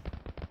range.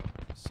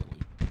 Silly.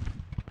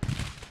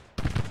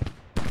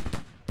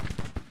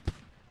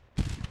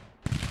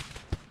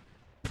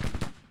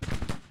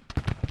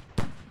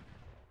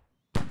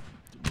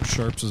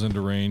 Sharps is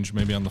into range,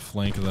 maybe on the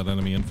flank of that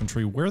enemy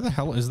infantry. Where the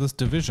hell is this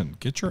division?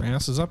 Get your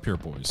asses up here,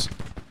 boys.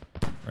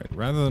 Right,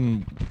 rather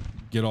than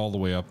get all the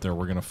way up there,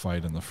 we're gonna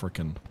fight in the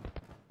frickin'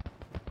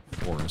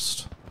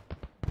 forest.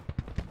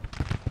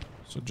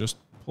 So just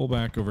pull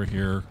back over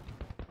here.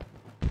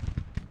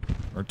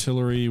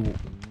 Artillery,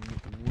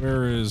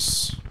 where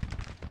is...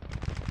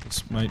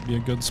 This might be a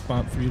good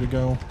spot for you to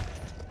go.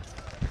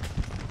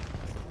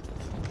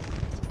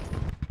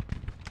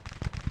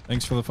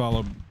 Thanks for the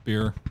follow,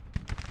 Beer.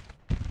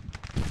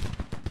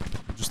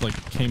 Just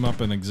like came up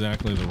in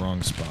exactly the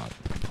wrong spot.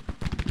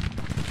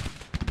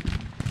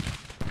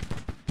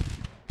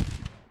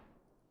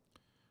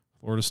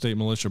 Florida State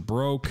Militia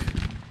broke.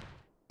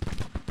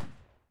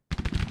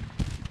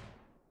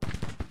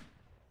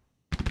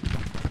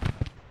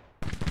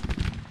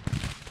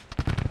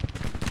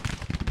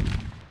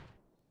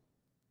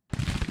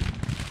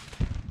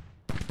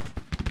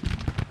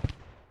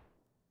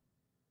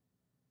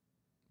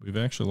 We've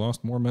actually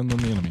lost more men than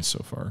the enemy so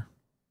far.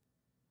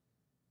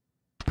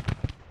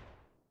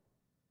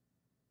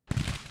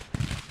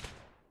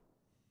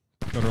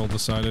 Federal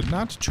decided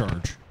not to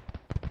charge.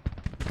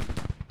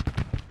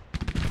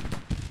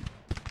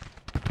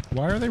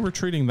 Why are they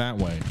retreating that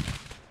way?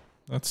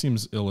 That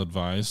seems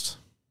ill-advised.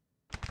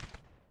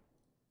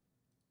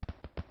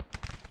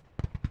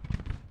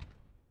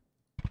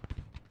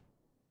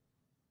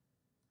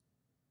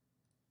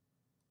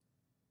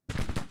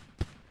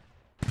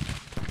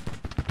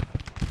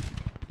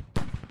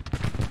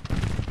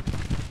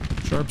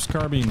 Sharps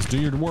carbines,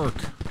 do your work.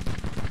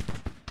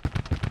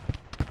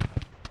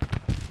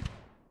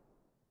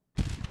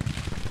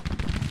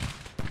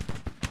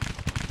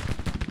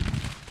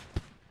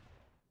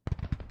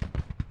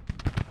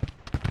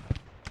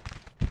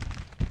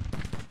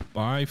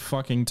 Buy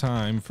fucking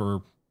time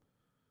for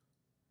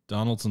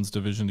Donaldson's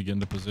division to get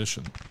into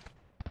position.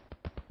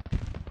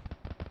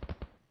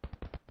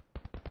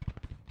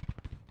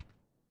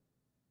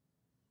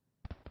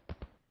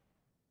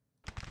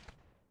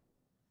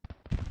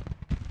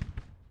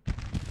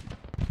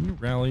 Can you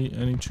rally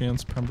any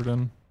chance,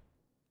 Pemberton?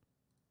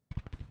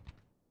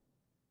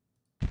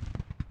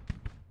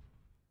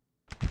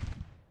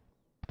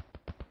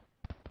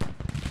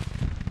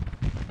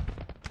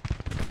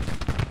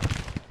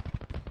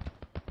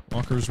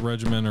 Walker's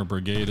regiment or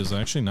brigade is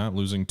actually not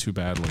losing too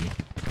badly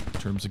in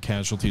terms of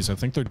casualties. I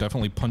think they're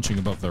definitely punching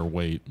above their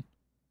weight.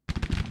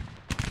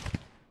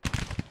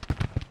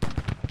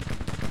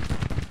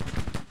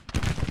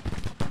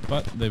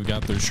 But they've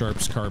got their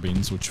Sharps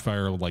carbines, which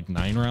fire like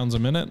 9 rounds a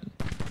minute.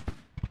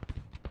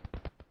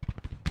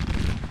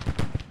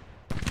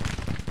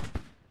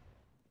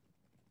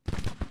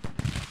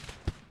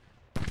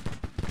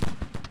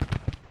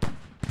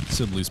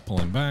 Sibley's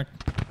pulling back.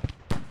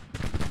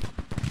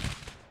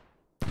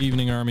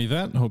 Evening, Army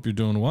vet. Hope you're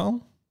doing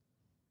well.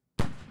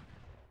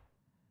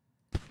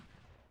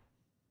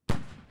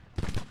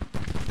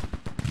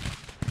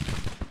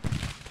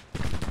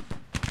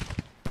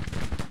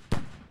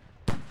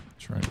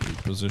 Trying to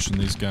reposition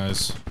these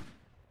guys.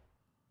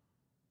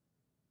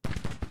 I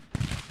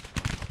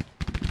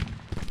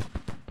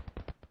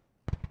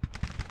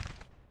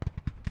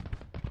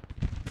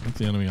think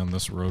the enemy on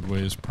this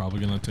roadway is probably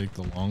going to take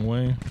the long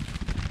way.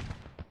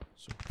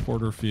 So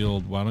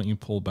Porterfield, why don't you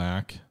pull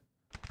back?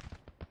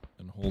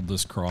 Hold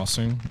this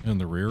crossing in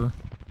the rear.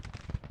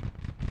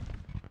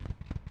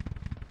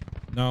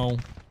 No,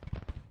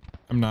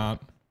 I'm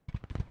not.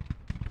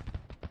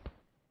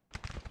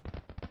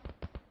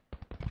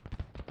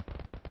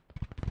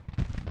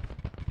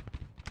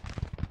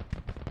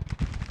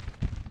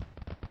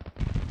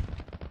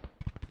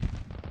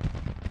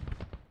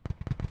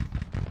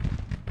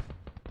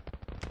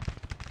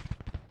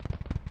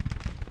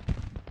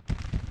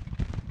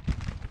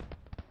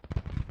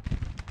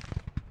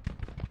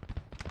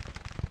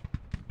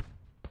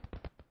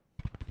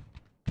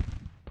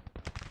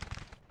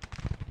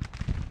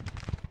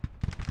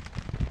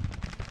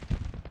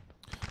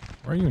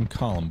 Why are you in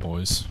column,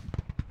 boys?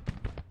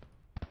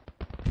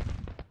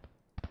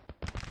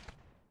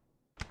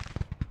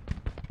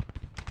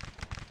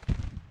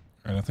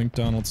 Alright, I think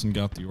Donaldson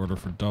got the order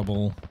for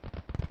double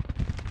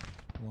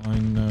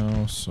line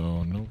now,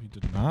 so no, he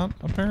did not,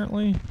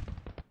 apparently.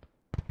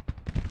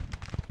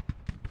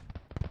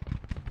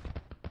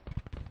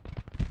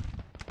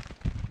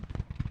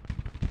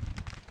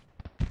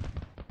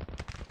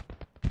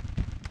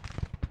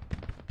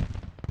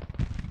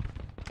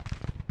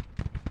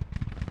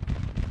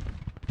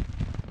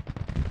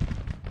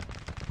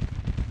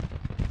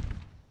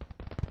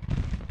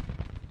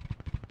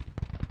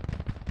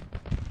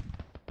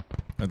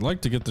 I'd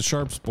like to get the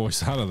Sharps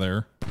boys out of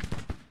there.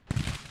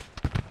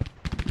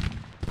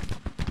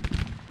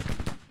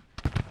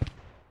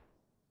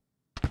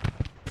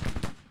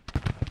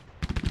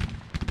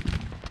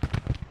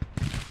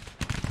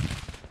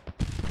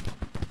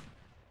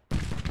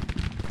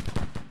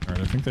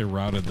 Alright, I think they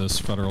routed this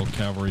Federal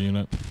cavalry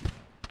unit.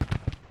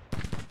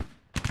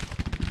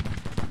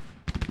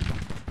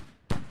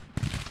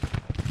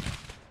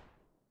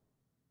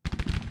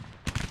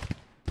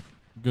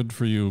 Good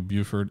for you,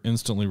 Buford.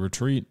 Instantly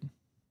retreat.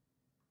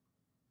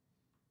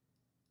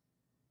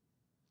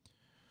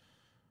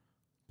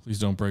 Please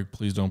don't break.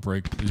 Please don't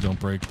break. Please don't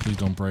break. Please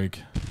don't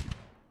break.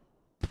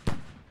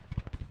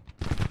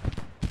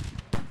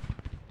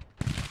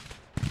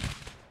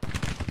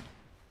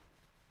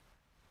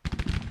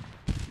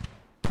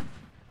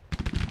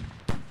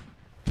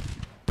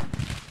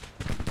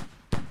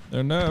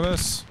 They're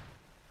nervous.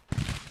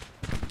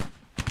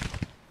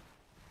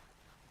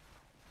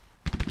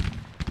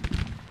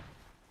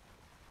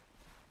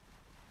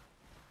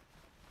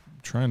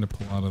 Trying to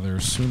pull out of there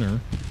sooner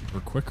or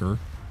quicker.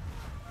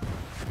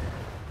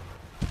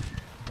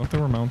 I thought they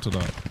were mounted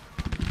up.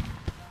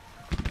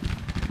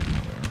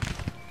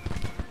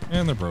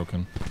 And they're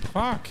broken.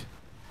 Fuck!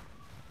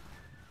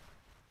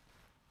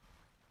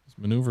 These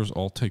maneuvers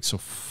all take so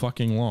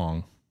fucking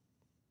long.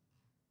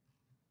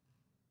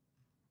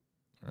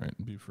 Alright,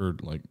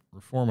 Buford, like,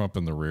 reform up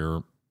in the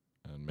rear,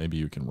 and maybe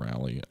you can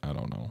rally. I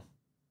don't know.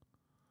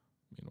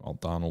 Meanwhile,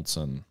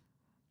 Donaldson...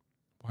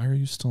 Why are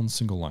you still in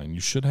single line? You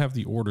should have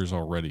the orders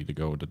already to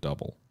go to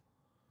double.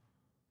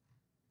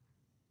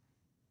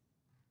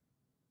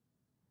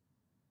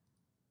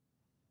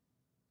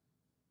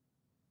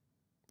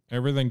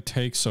 Everything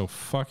takes so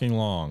fucking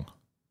long.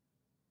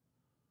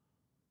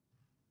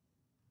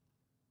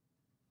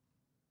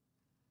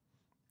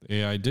 The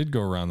AI did go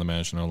around the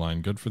Maginot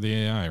Line. Good for the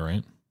AI,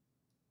 right?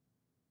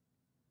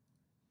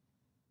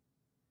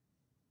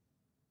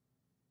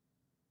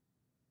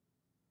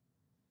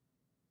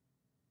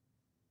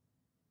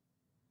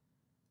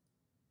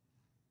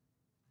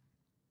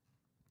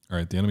 All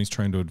right, the enemy's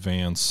trying to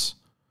advance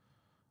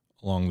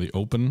along the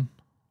open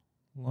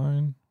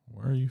line.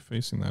 Why are you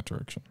facing that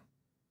direction?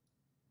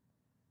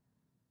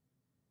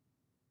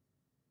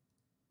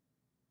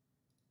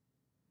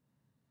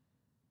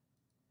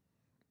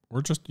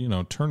 Or just, you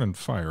know, turn and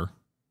fire.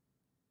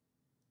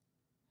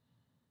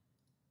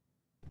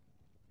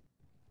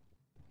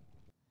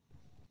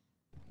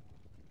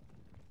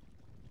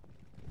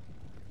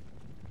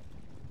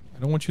 I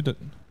don't want you to...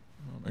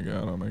 Oh my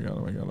god, oh my god, oh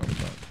my god, oh my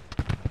god.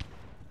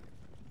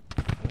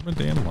 Form a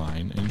damn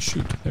line and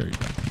shoot. There you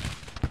go.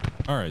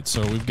 Alright,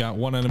 so we've got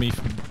one enemy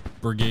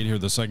brigade here,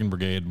 the 2nd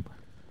Brigade.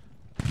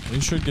 They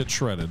should get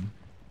shredded.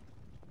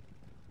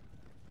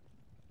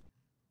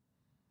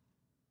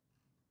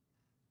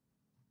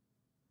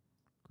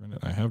 Granted,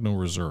 I have no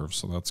reserves,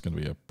 so that's going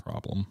to be a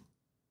problem.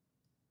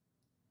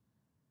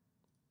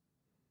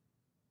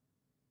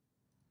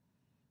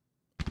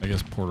 I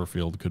guess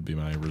Porterfield could be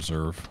my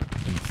reserve,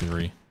 in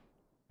theory.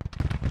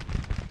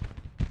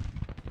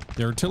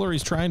 The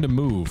artillery's trying to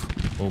move,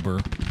 Ober.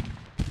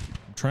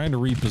 I'm trying to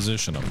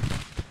reposition them.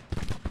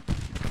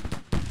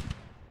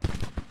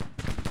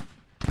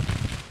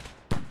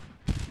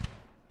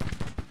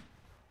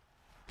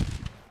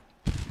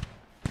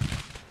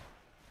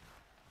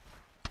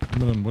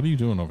 What are you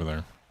doing over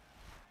there?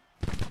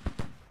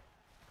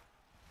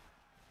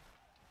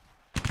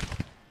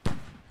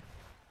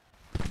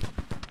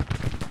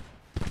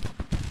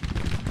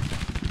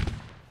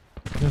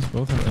 You guys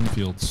both have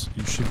Enfields.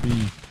 You should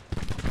be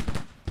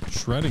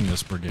shredding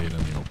this brigade in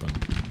the open.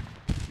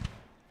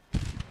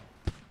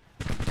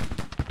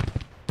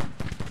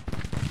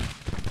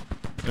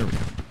 There we go.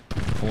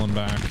 Pulling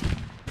back.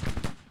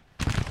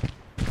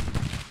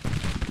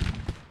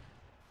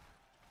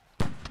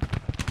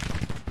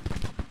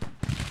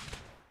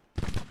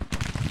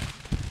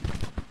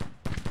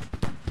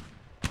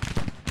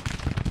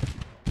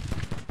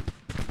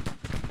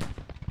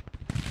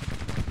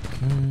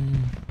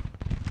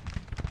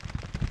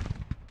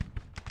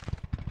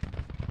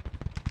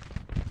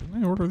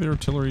 The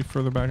artillery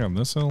further back on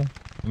this hill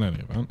in any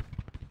event.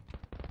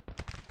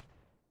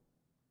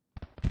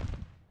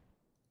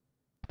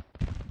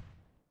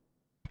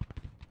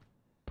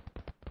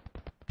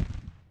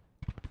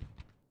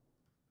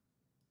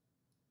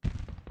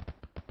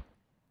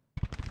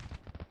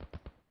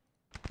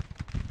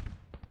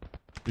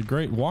 Be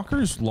great.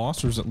 Walker's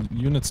loss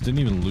units didn't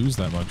even lose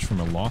that much from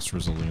a loss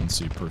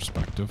resiliency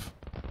perspective.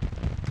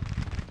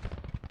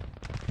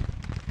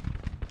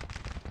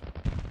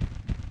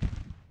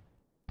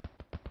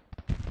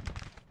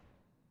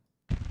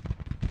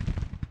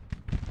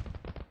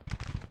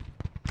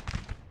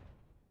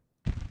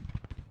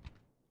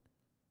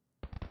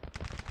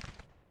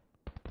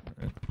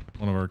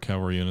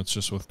 Cavalry units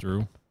just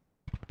withdrew.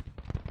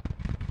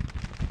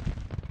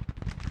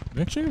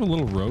 We actually have a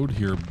little road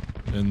here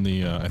in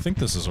the, I think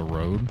this is a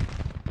road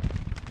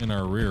in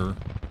our rear.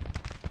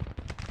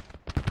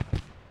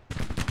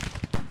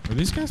 Are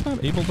these guys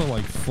not able to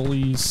like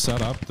fully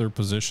set up their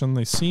position?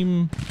 They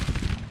seem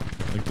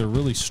Like, they're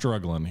really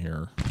struggling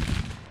here.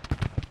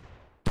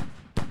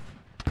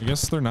 I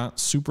guess they're not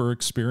super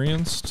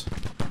experienced.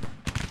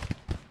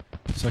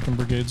 2nd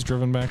Brigade's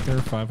driven back there,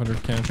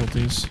 500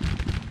 casualties.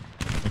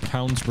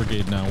 McClellan's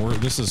brigade now.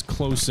 This is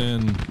close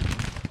in,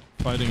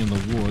 fighting in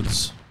the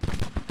woods.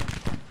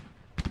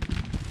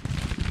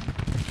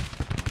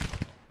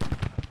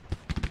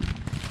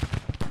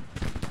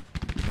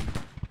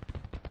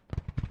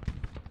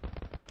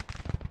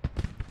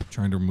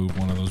 Trying to move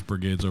one of those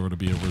brigades over to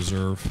be a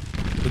reserve.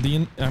 But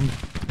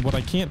what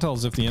I can't tell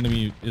is if the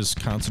enemy is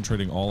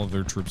concentrating all of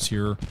their troops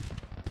here,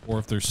 or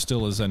if there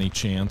still is any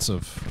chance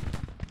of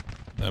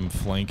them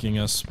flanking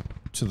us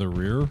to the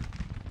rear.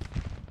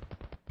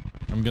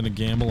 I'm gonna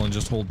gamble and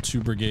just hold 2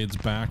 brigades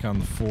back on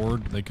the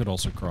ford. They could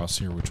also cross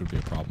here, which would be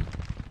a problem.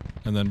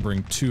 And then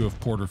bring 2 of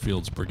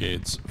Porterfield's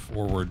brigades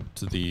forward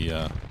to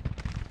the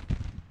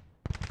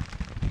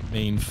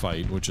main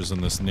fight, which is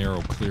in this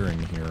narrow clearing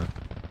here.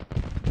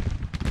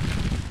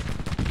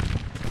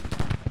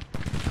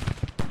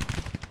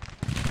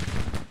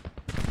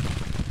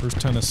 First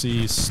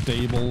Tennessee,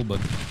 stable, but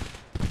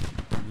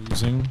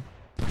losing.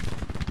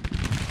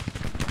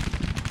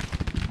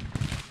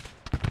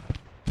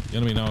 The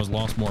enemy now has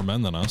lost more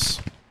men than us.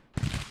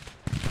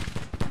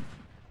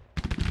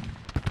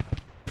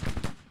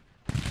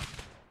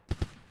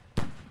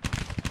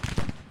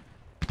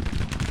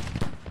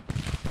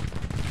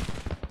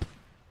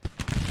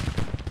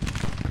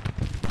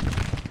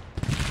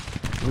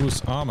 Lewis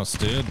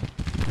Armistead.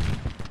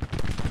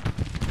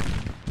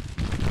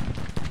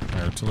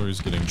 My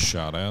artillery's getting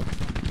shot at.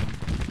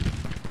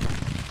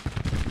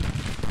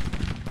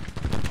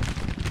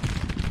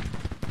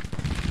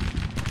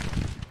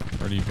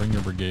 Ready, bring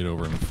your brigade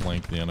over and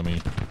flank the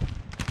enemy.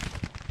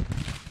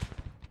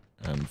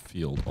 And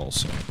field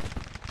also.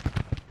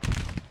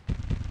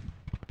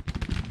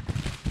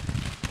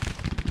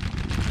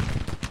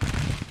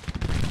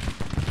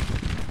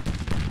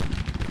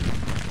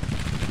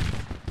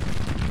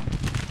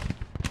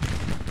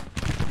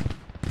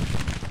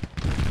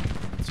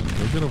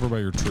 Get over by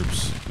your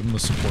troops. Give them the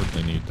support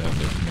they need to have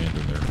their commander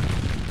there.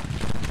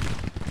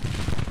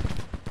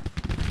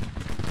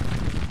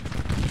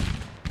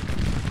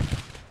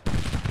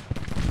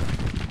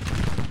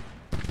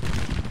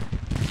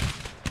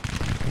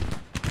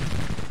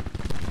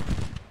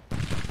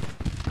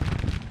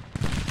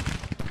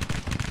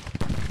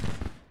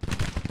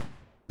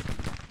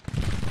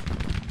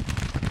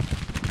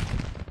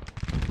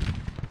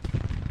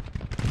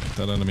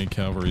 That enemy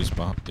cavalry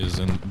is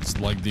in. It's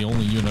like the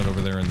only unit over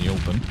there in the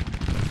open.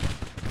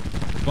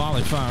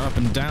 Volley fire up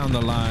and down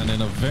the line in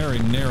a very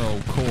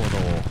narrow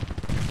corridor.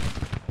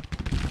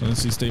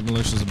 Tennessee State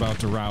Militia is about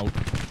to rout.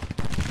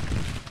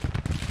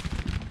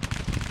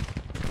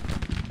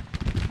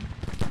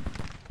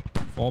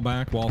 Fall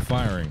back while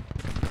firing.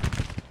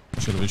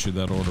 Should have issued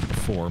that order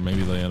before.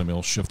 Maybe the enemy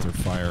will shift their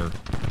fire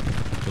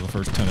to the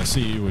 1st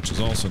Tennessee, which is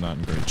also not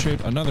in great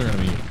shape. Another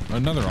enemy,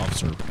 another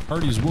officer.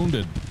 Hardy's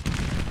wounded.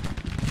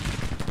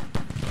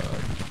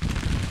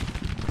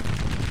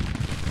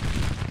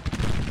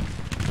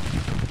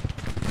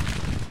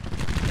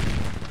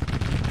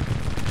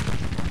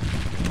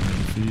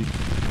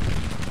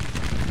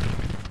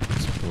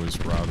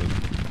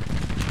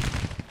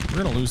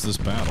 We're gonna lose this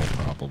battle,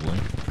 probably.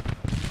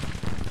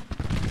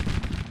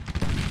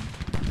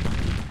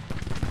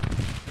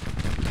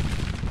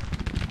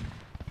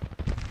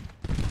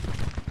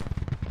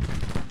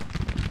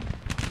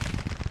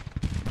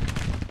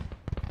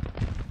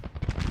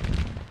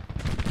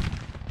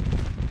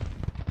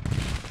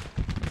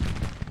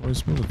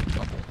 Always move with the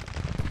double.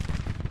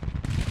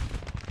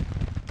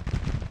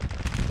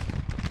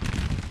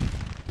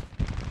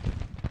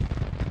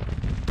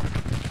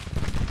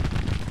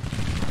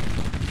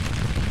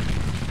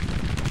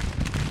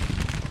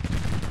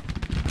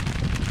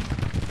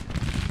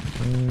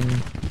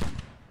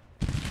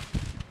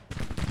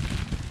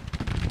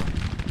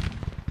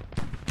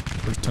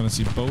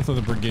 See both of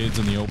the brigades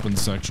in the open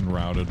section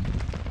routed.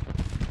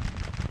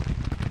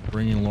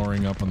 Bringing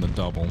Loring up on the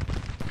double.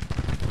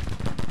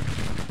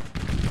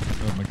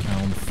 Let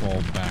McClellan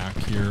fall back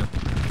here.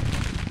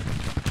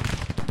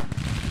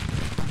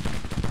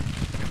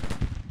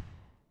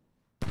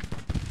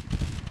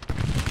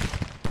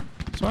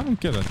 So I don't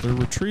get it. They're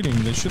retreating.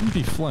 They shouldn't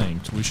be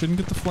flanked. We shouldn't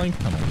get the flank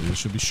penalty. They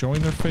should be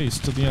showing their face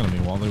to the enemy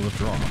while they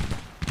withdraw.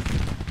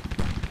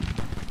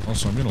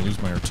 Also, I'm going to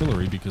lose my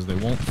artillery because they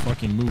won't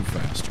fucking move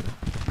faster.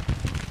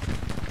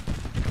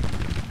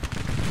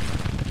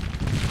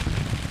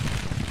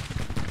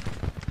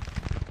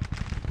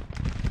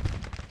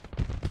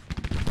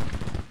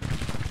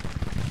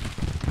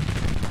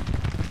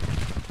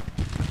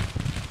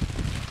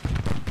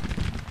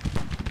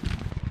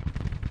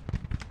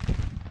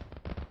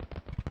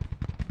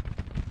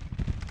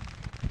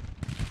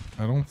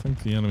 I don't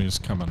think the enemy is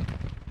coming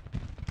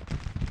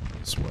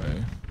this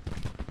way.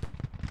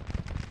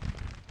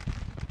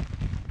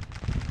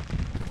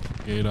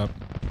 Gate up.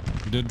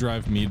 We did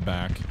drive Meade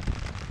back.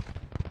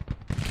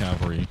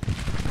 Cavalry.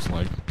 It's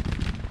like.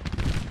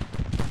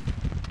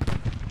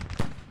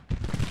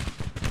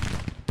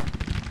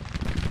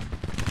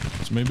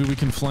 So maybe we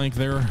can flank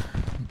their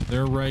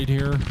right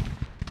here.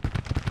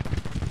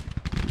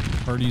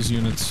 Hardy's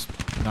unit's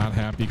not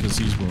happy because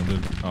he's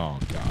wounded. Oh,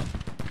 God.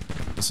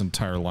 This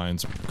entire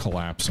line's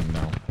collapsing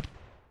now.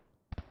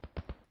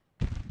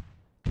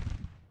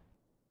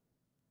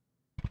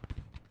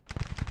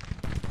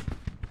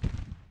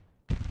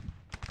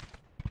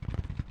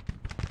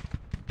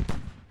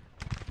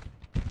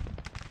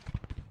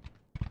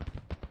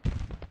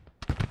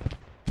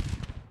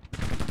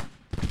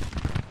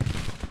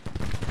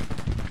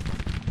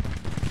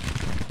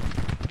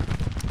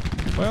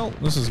 Well,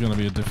 this is going to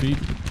be a defeat.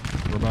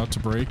 We're about to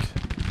break.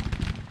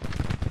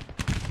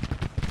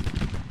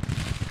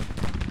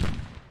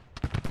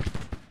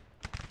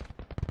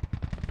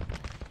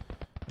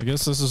 I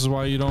guess this is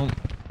why you don't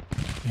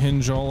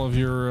hinge all of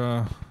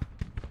your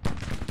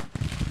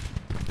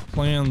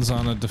plans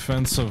on a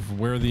defense of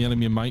where the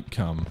enemy might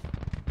come.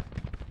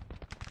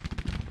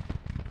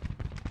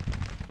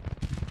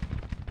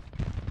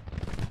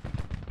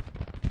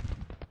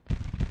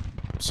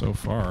 So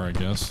far, I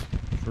guess.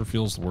 Sure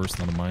feels worse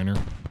than a minor.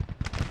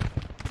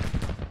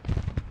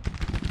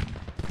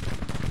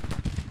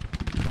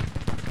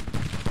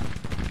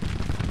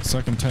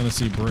 Second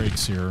Tennessee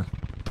breaks here.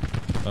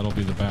 That'll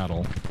be the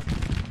battle.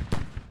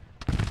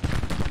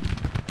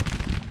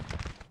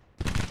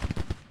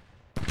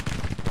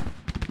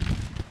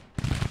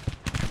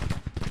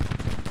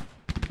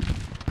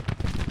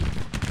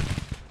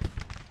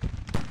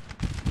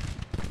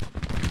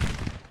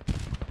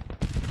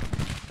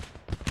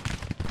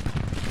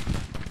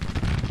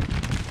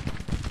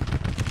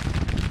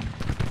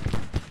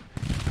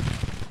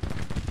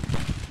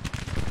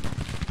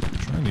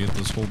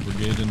 Whole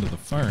brigade into the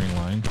firing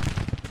line.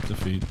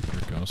 Defeat. There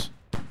it goes.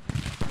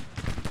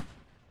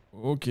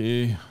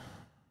 Okay.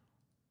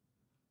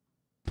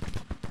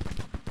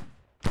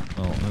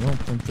 Well, I don't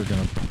think they're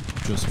gonna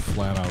just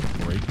flat out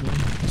break me,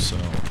 so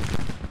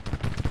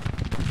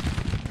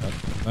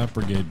that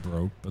brigade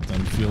broke, but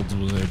then Fields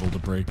was able to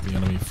break the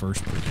enemy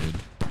first brigade.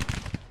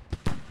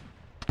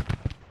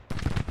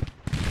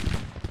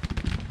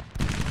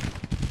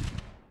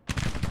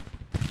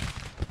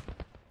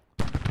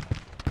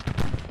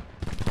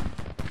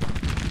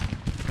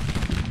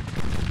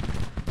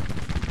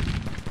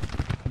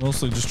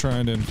 Mostly just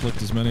trying to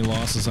inflict as many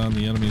losses on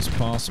the enemy as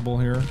possible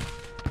here.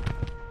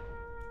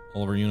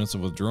 All of our units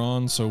have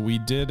withdrawn, so we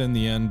did in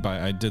the end,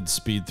 I did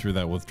speed through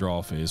that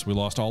withdrawal phase. We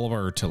lost all of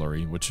our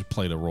artillery, which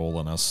played a role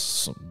in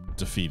us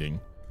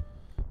defeating.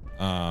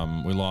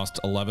 We lost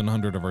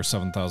 1,100 of our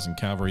 7,000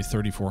 cavalry,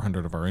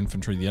 3,400 of our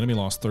infantry. The enemy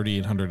lost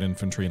 3,800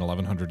 infantry and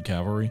 1,100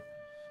 cavalry.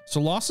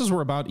 So losses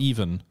were about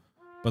even,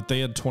 but they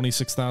had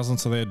 26,000,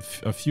 so they had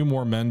a few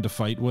more men to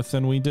fight with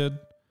than we did.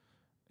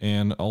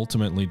 And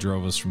ultimately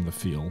drove us from the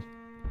field.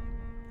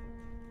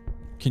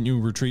 Can you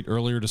retreat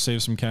earlier to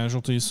save some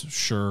casualties?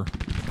 Sure.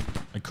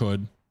 I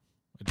could.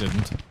 I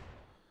didn't.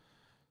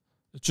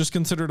 It's just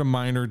considered a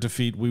minor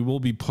defeat. We will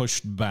be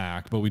pushed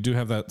back, but we do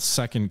have that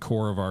second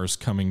corps of ours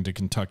coming to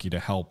Kentucky to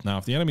help. Now,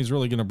 if the enemy's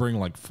really going to bring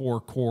like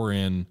 4 corps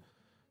in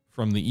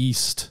from the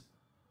east,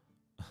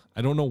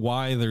 I don't know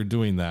why they're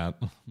doing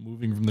that.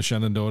 Moving from the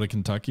Shenandoah to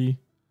Kentucky.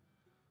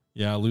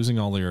 Yeah, losing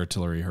all the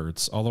artillery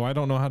hurts. Although I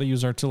don't know how to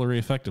use artillery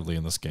effectively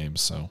in this game,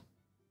 so.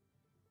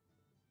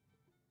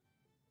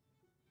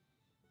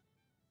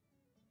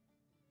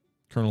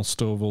 Colonel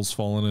Stovall's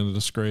fallen into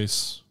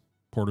disgrace.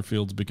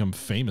 Porterfield's become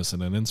famous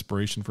and an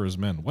inspiration for his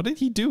men. What did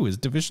he do? His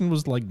division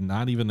was like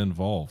not even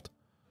involved.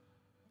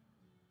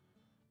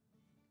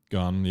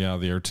 Gone. Yeah,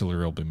 the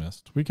artillery will be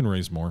missed. We can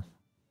raise more.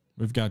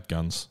 We've got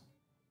guns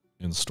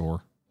in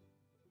store.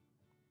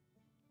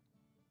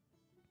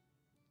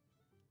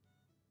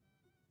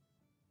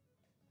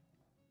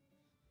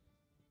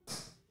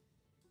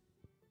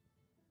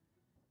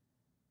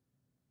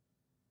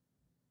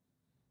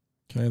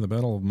 Okay, the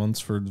Battle of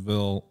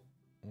Munfordville.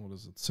 What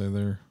does it say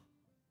there?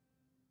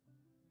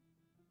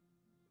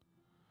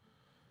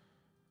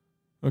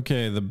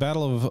 Okay, the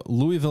Battle of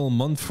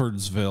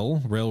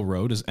Louisville-Munfordsville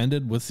Railroad is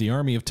ended with the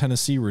Army of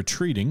Tennessee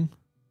retreating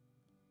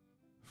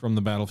from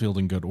the battlefield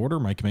in good order.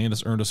 My command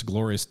has earned us a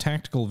glorious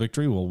tactical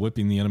victory while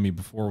whipping the enemy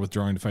before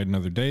withdrawing to fight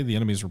another day. The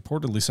enemy has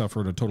reportedly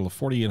suffered a total of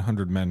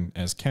 4,800 men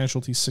as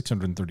casualties,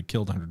 630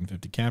 killed,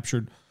 150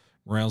 captured.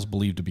 Morale is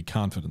believed to be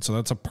confident. So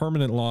that's a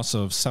permanent loss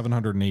of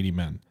 780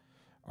 men.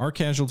 Our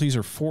casualties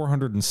are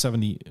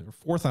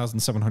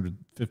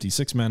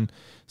 4,756 men,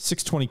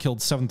 620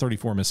 killed,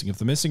 734 missing. If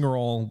the missing are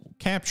all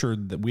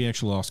captured, that we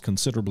actually lost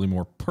considerably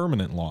more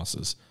permanent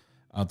losses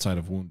outside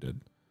of wounded.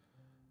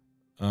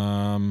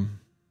 Let's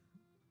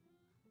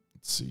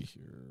see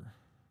here.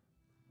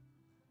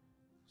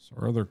 So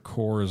our other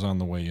corps is on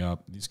the way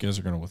up. These guys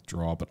are going to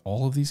withdraw, but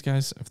all of these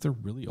guys, if they're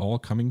really all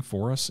coming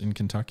for us in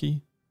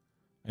Kentucky,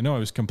 I know I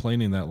was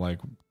complaining that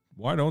like,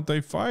 why don't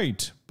they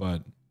fight?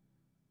 But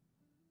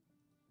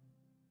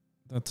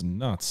that's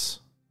nuts.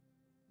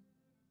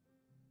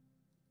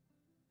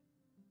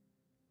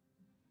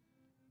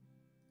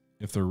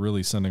 If they're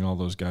really sending all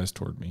those guys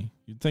toward me.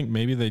 You'd think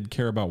maybe they'd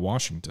care about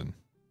Washington.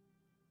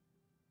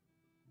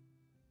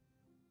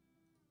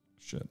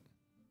 Shit.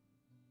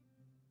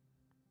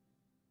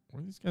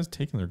 Where are these guys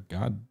taking their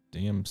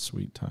goddamn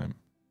sweet time?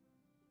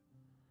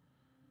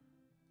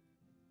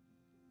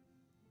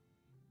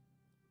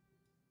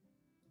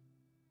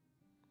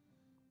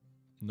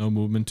 No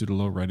movement due to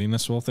low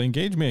readiness. Well, if they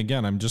engage me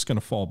again, I'm just going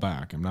to fall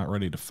back. I'm not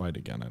ready to fight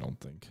again, I don't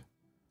think.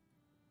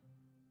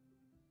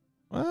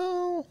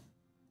 Well,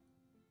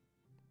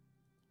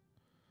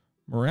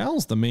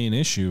 morale's the main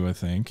issue, I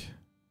think.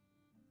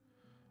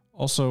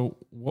 Also,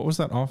 what was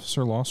that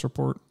officer loss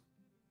report?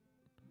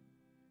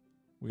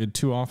 We had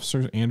 2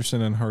 officers,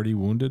 Anderson and Hardy,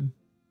 wounded.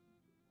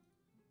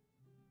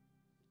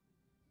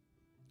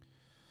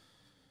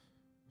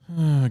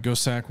 Go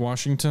sack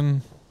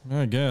Washington,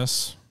 I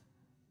guess.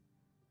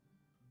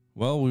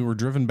 Well, we were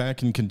driven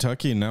back in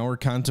Kentucky, and now we're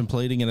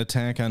contemplating an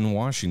attack on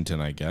Washington,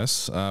 I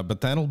guess.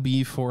 But that'll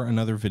be for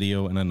another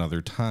video and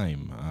another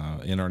time.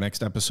 In our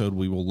next episode,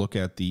 we will look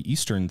at the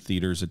Eastern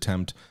Theater's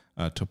attempt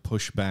to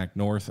push back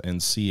north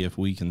and see if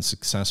we can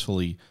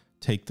successfully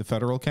take the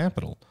federal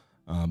capital.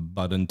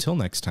 But until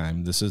next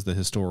time, this is the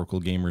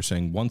Historical Gamer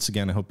saying, once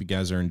again, I hope you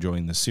guys are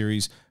enjoying this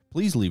series.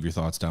 Please leave your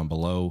thoughts down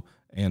below.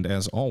 And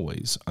as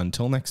always,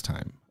 until next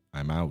time,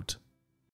 I'm out.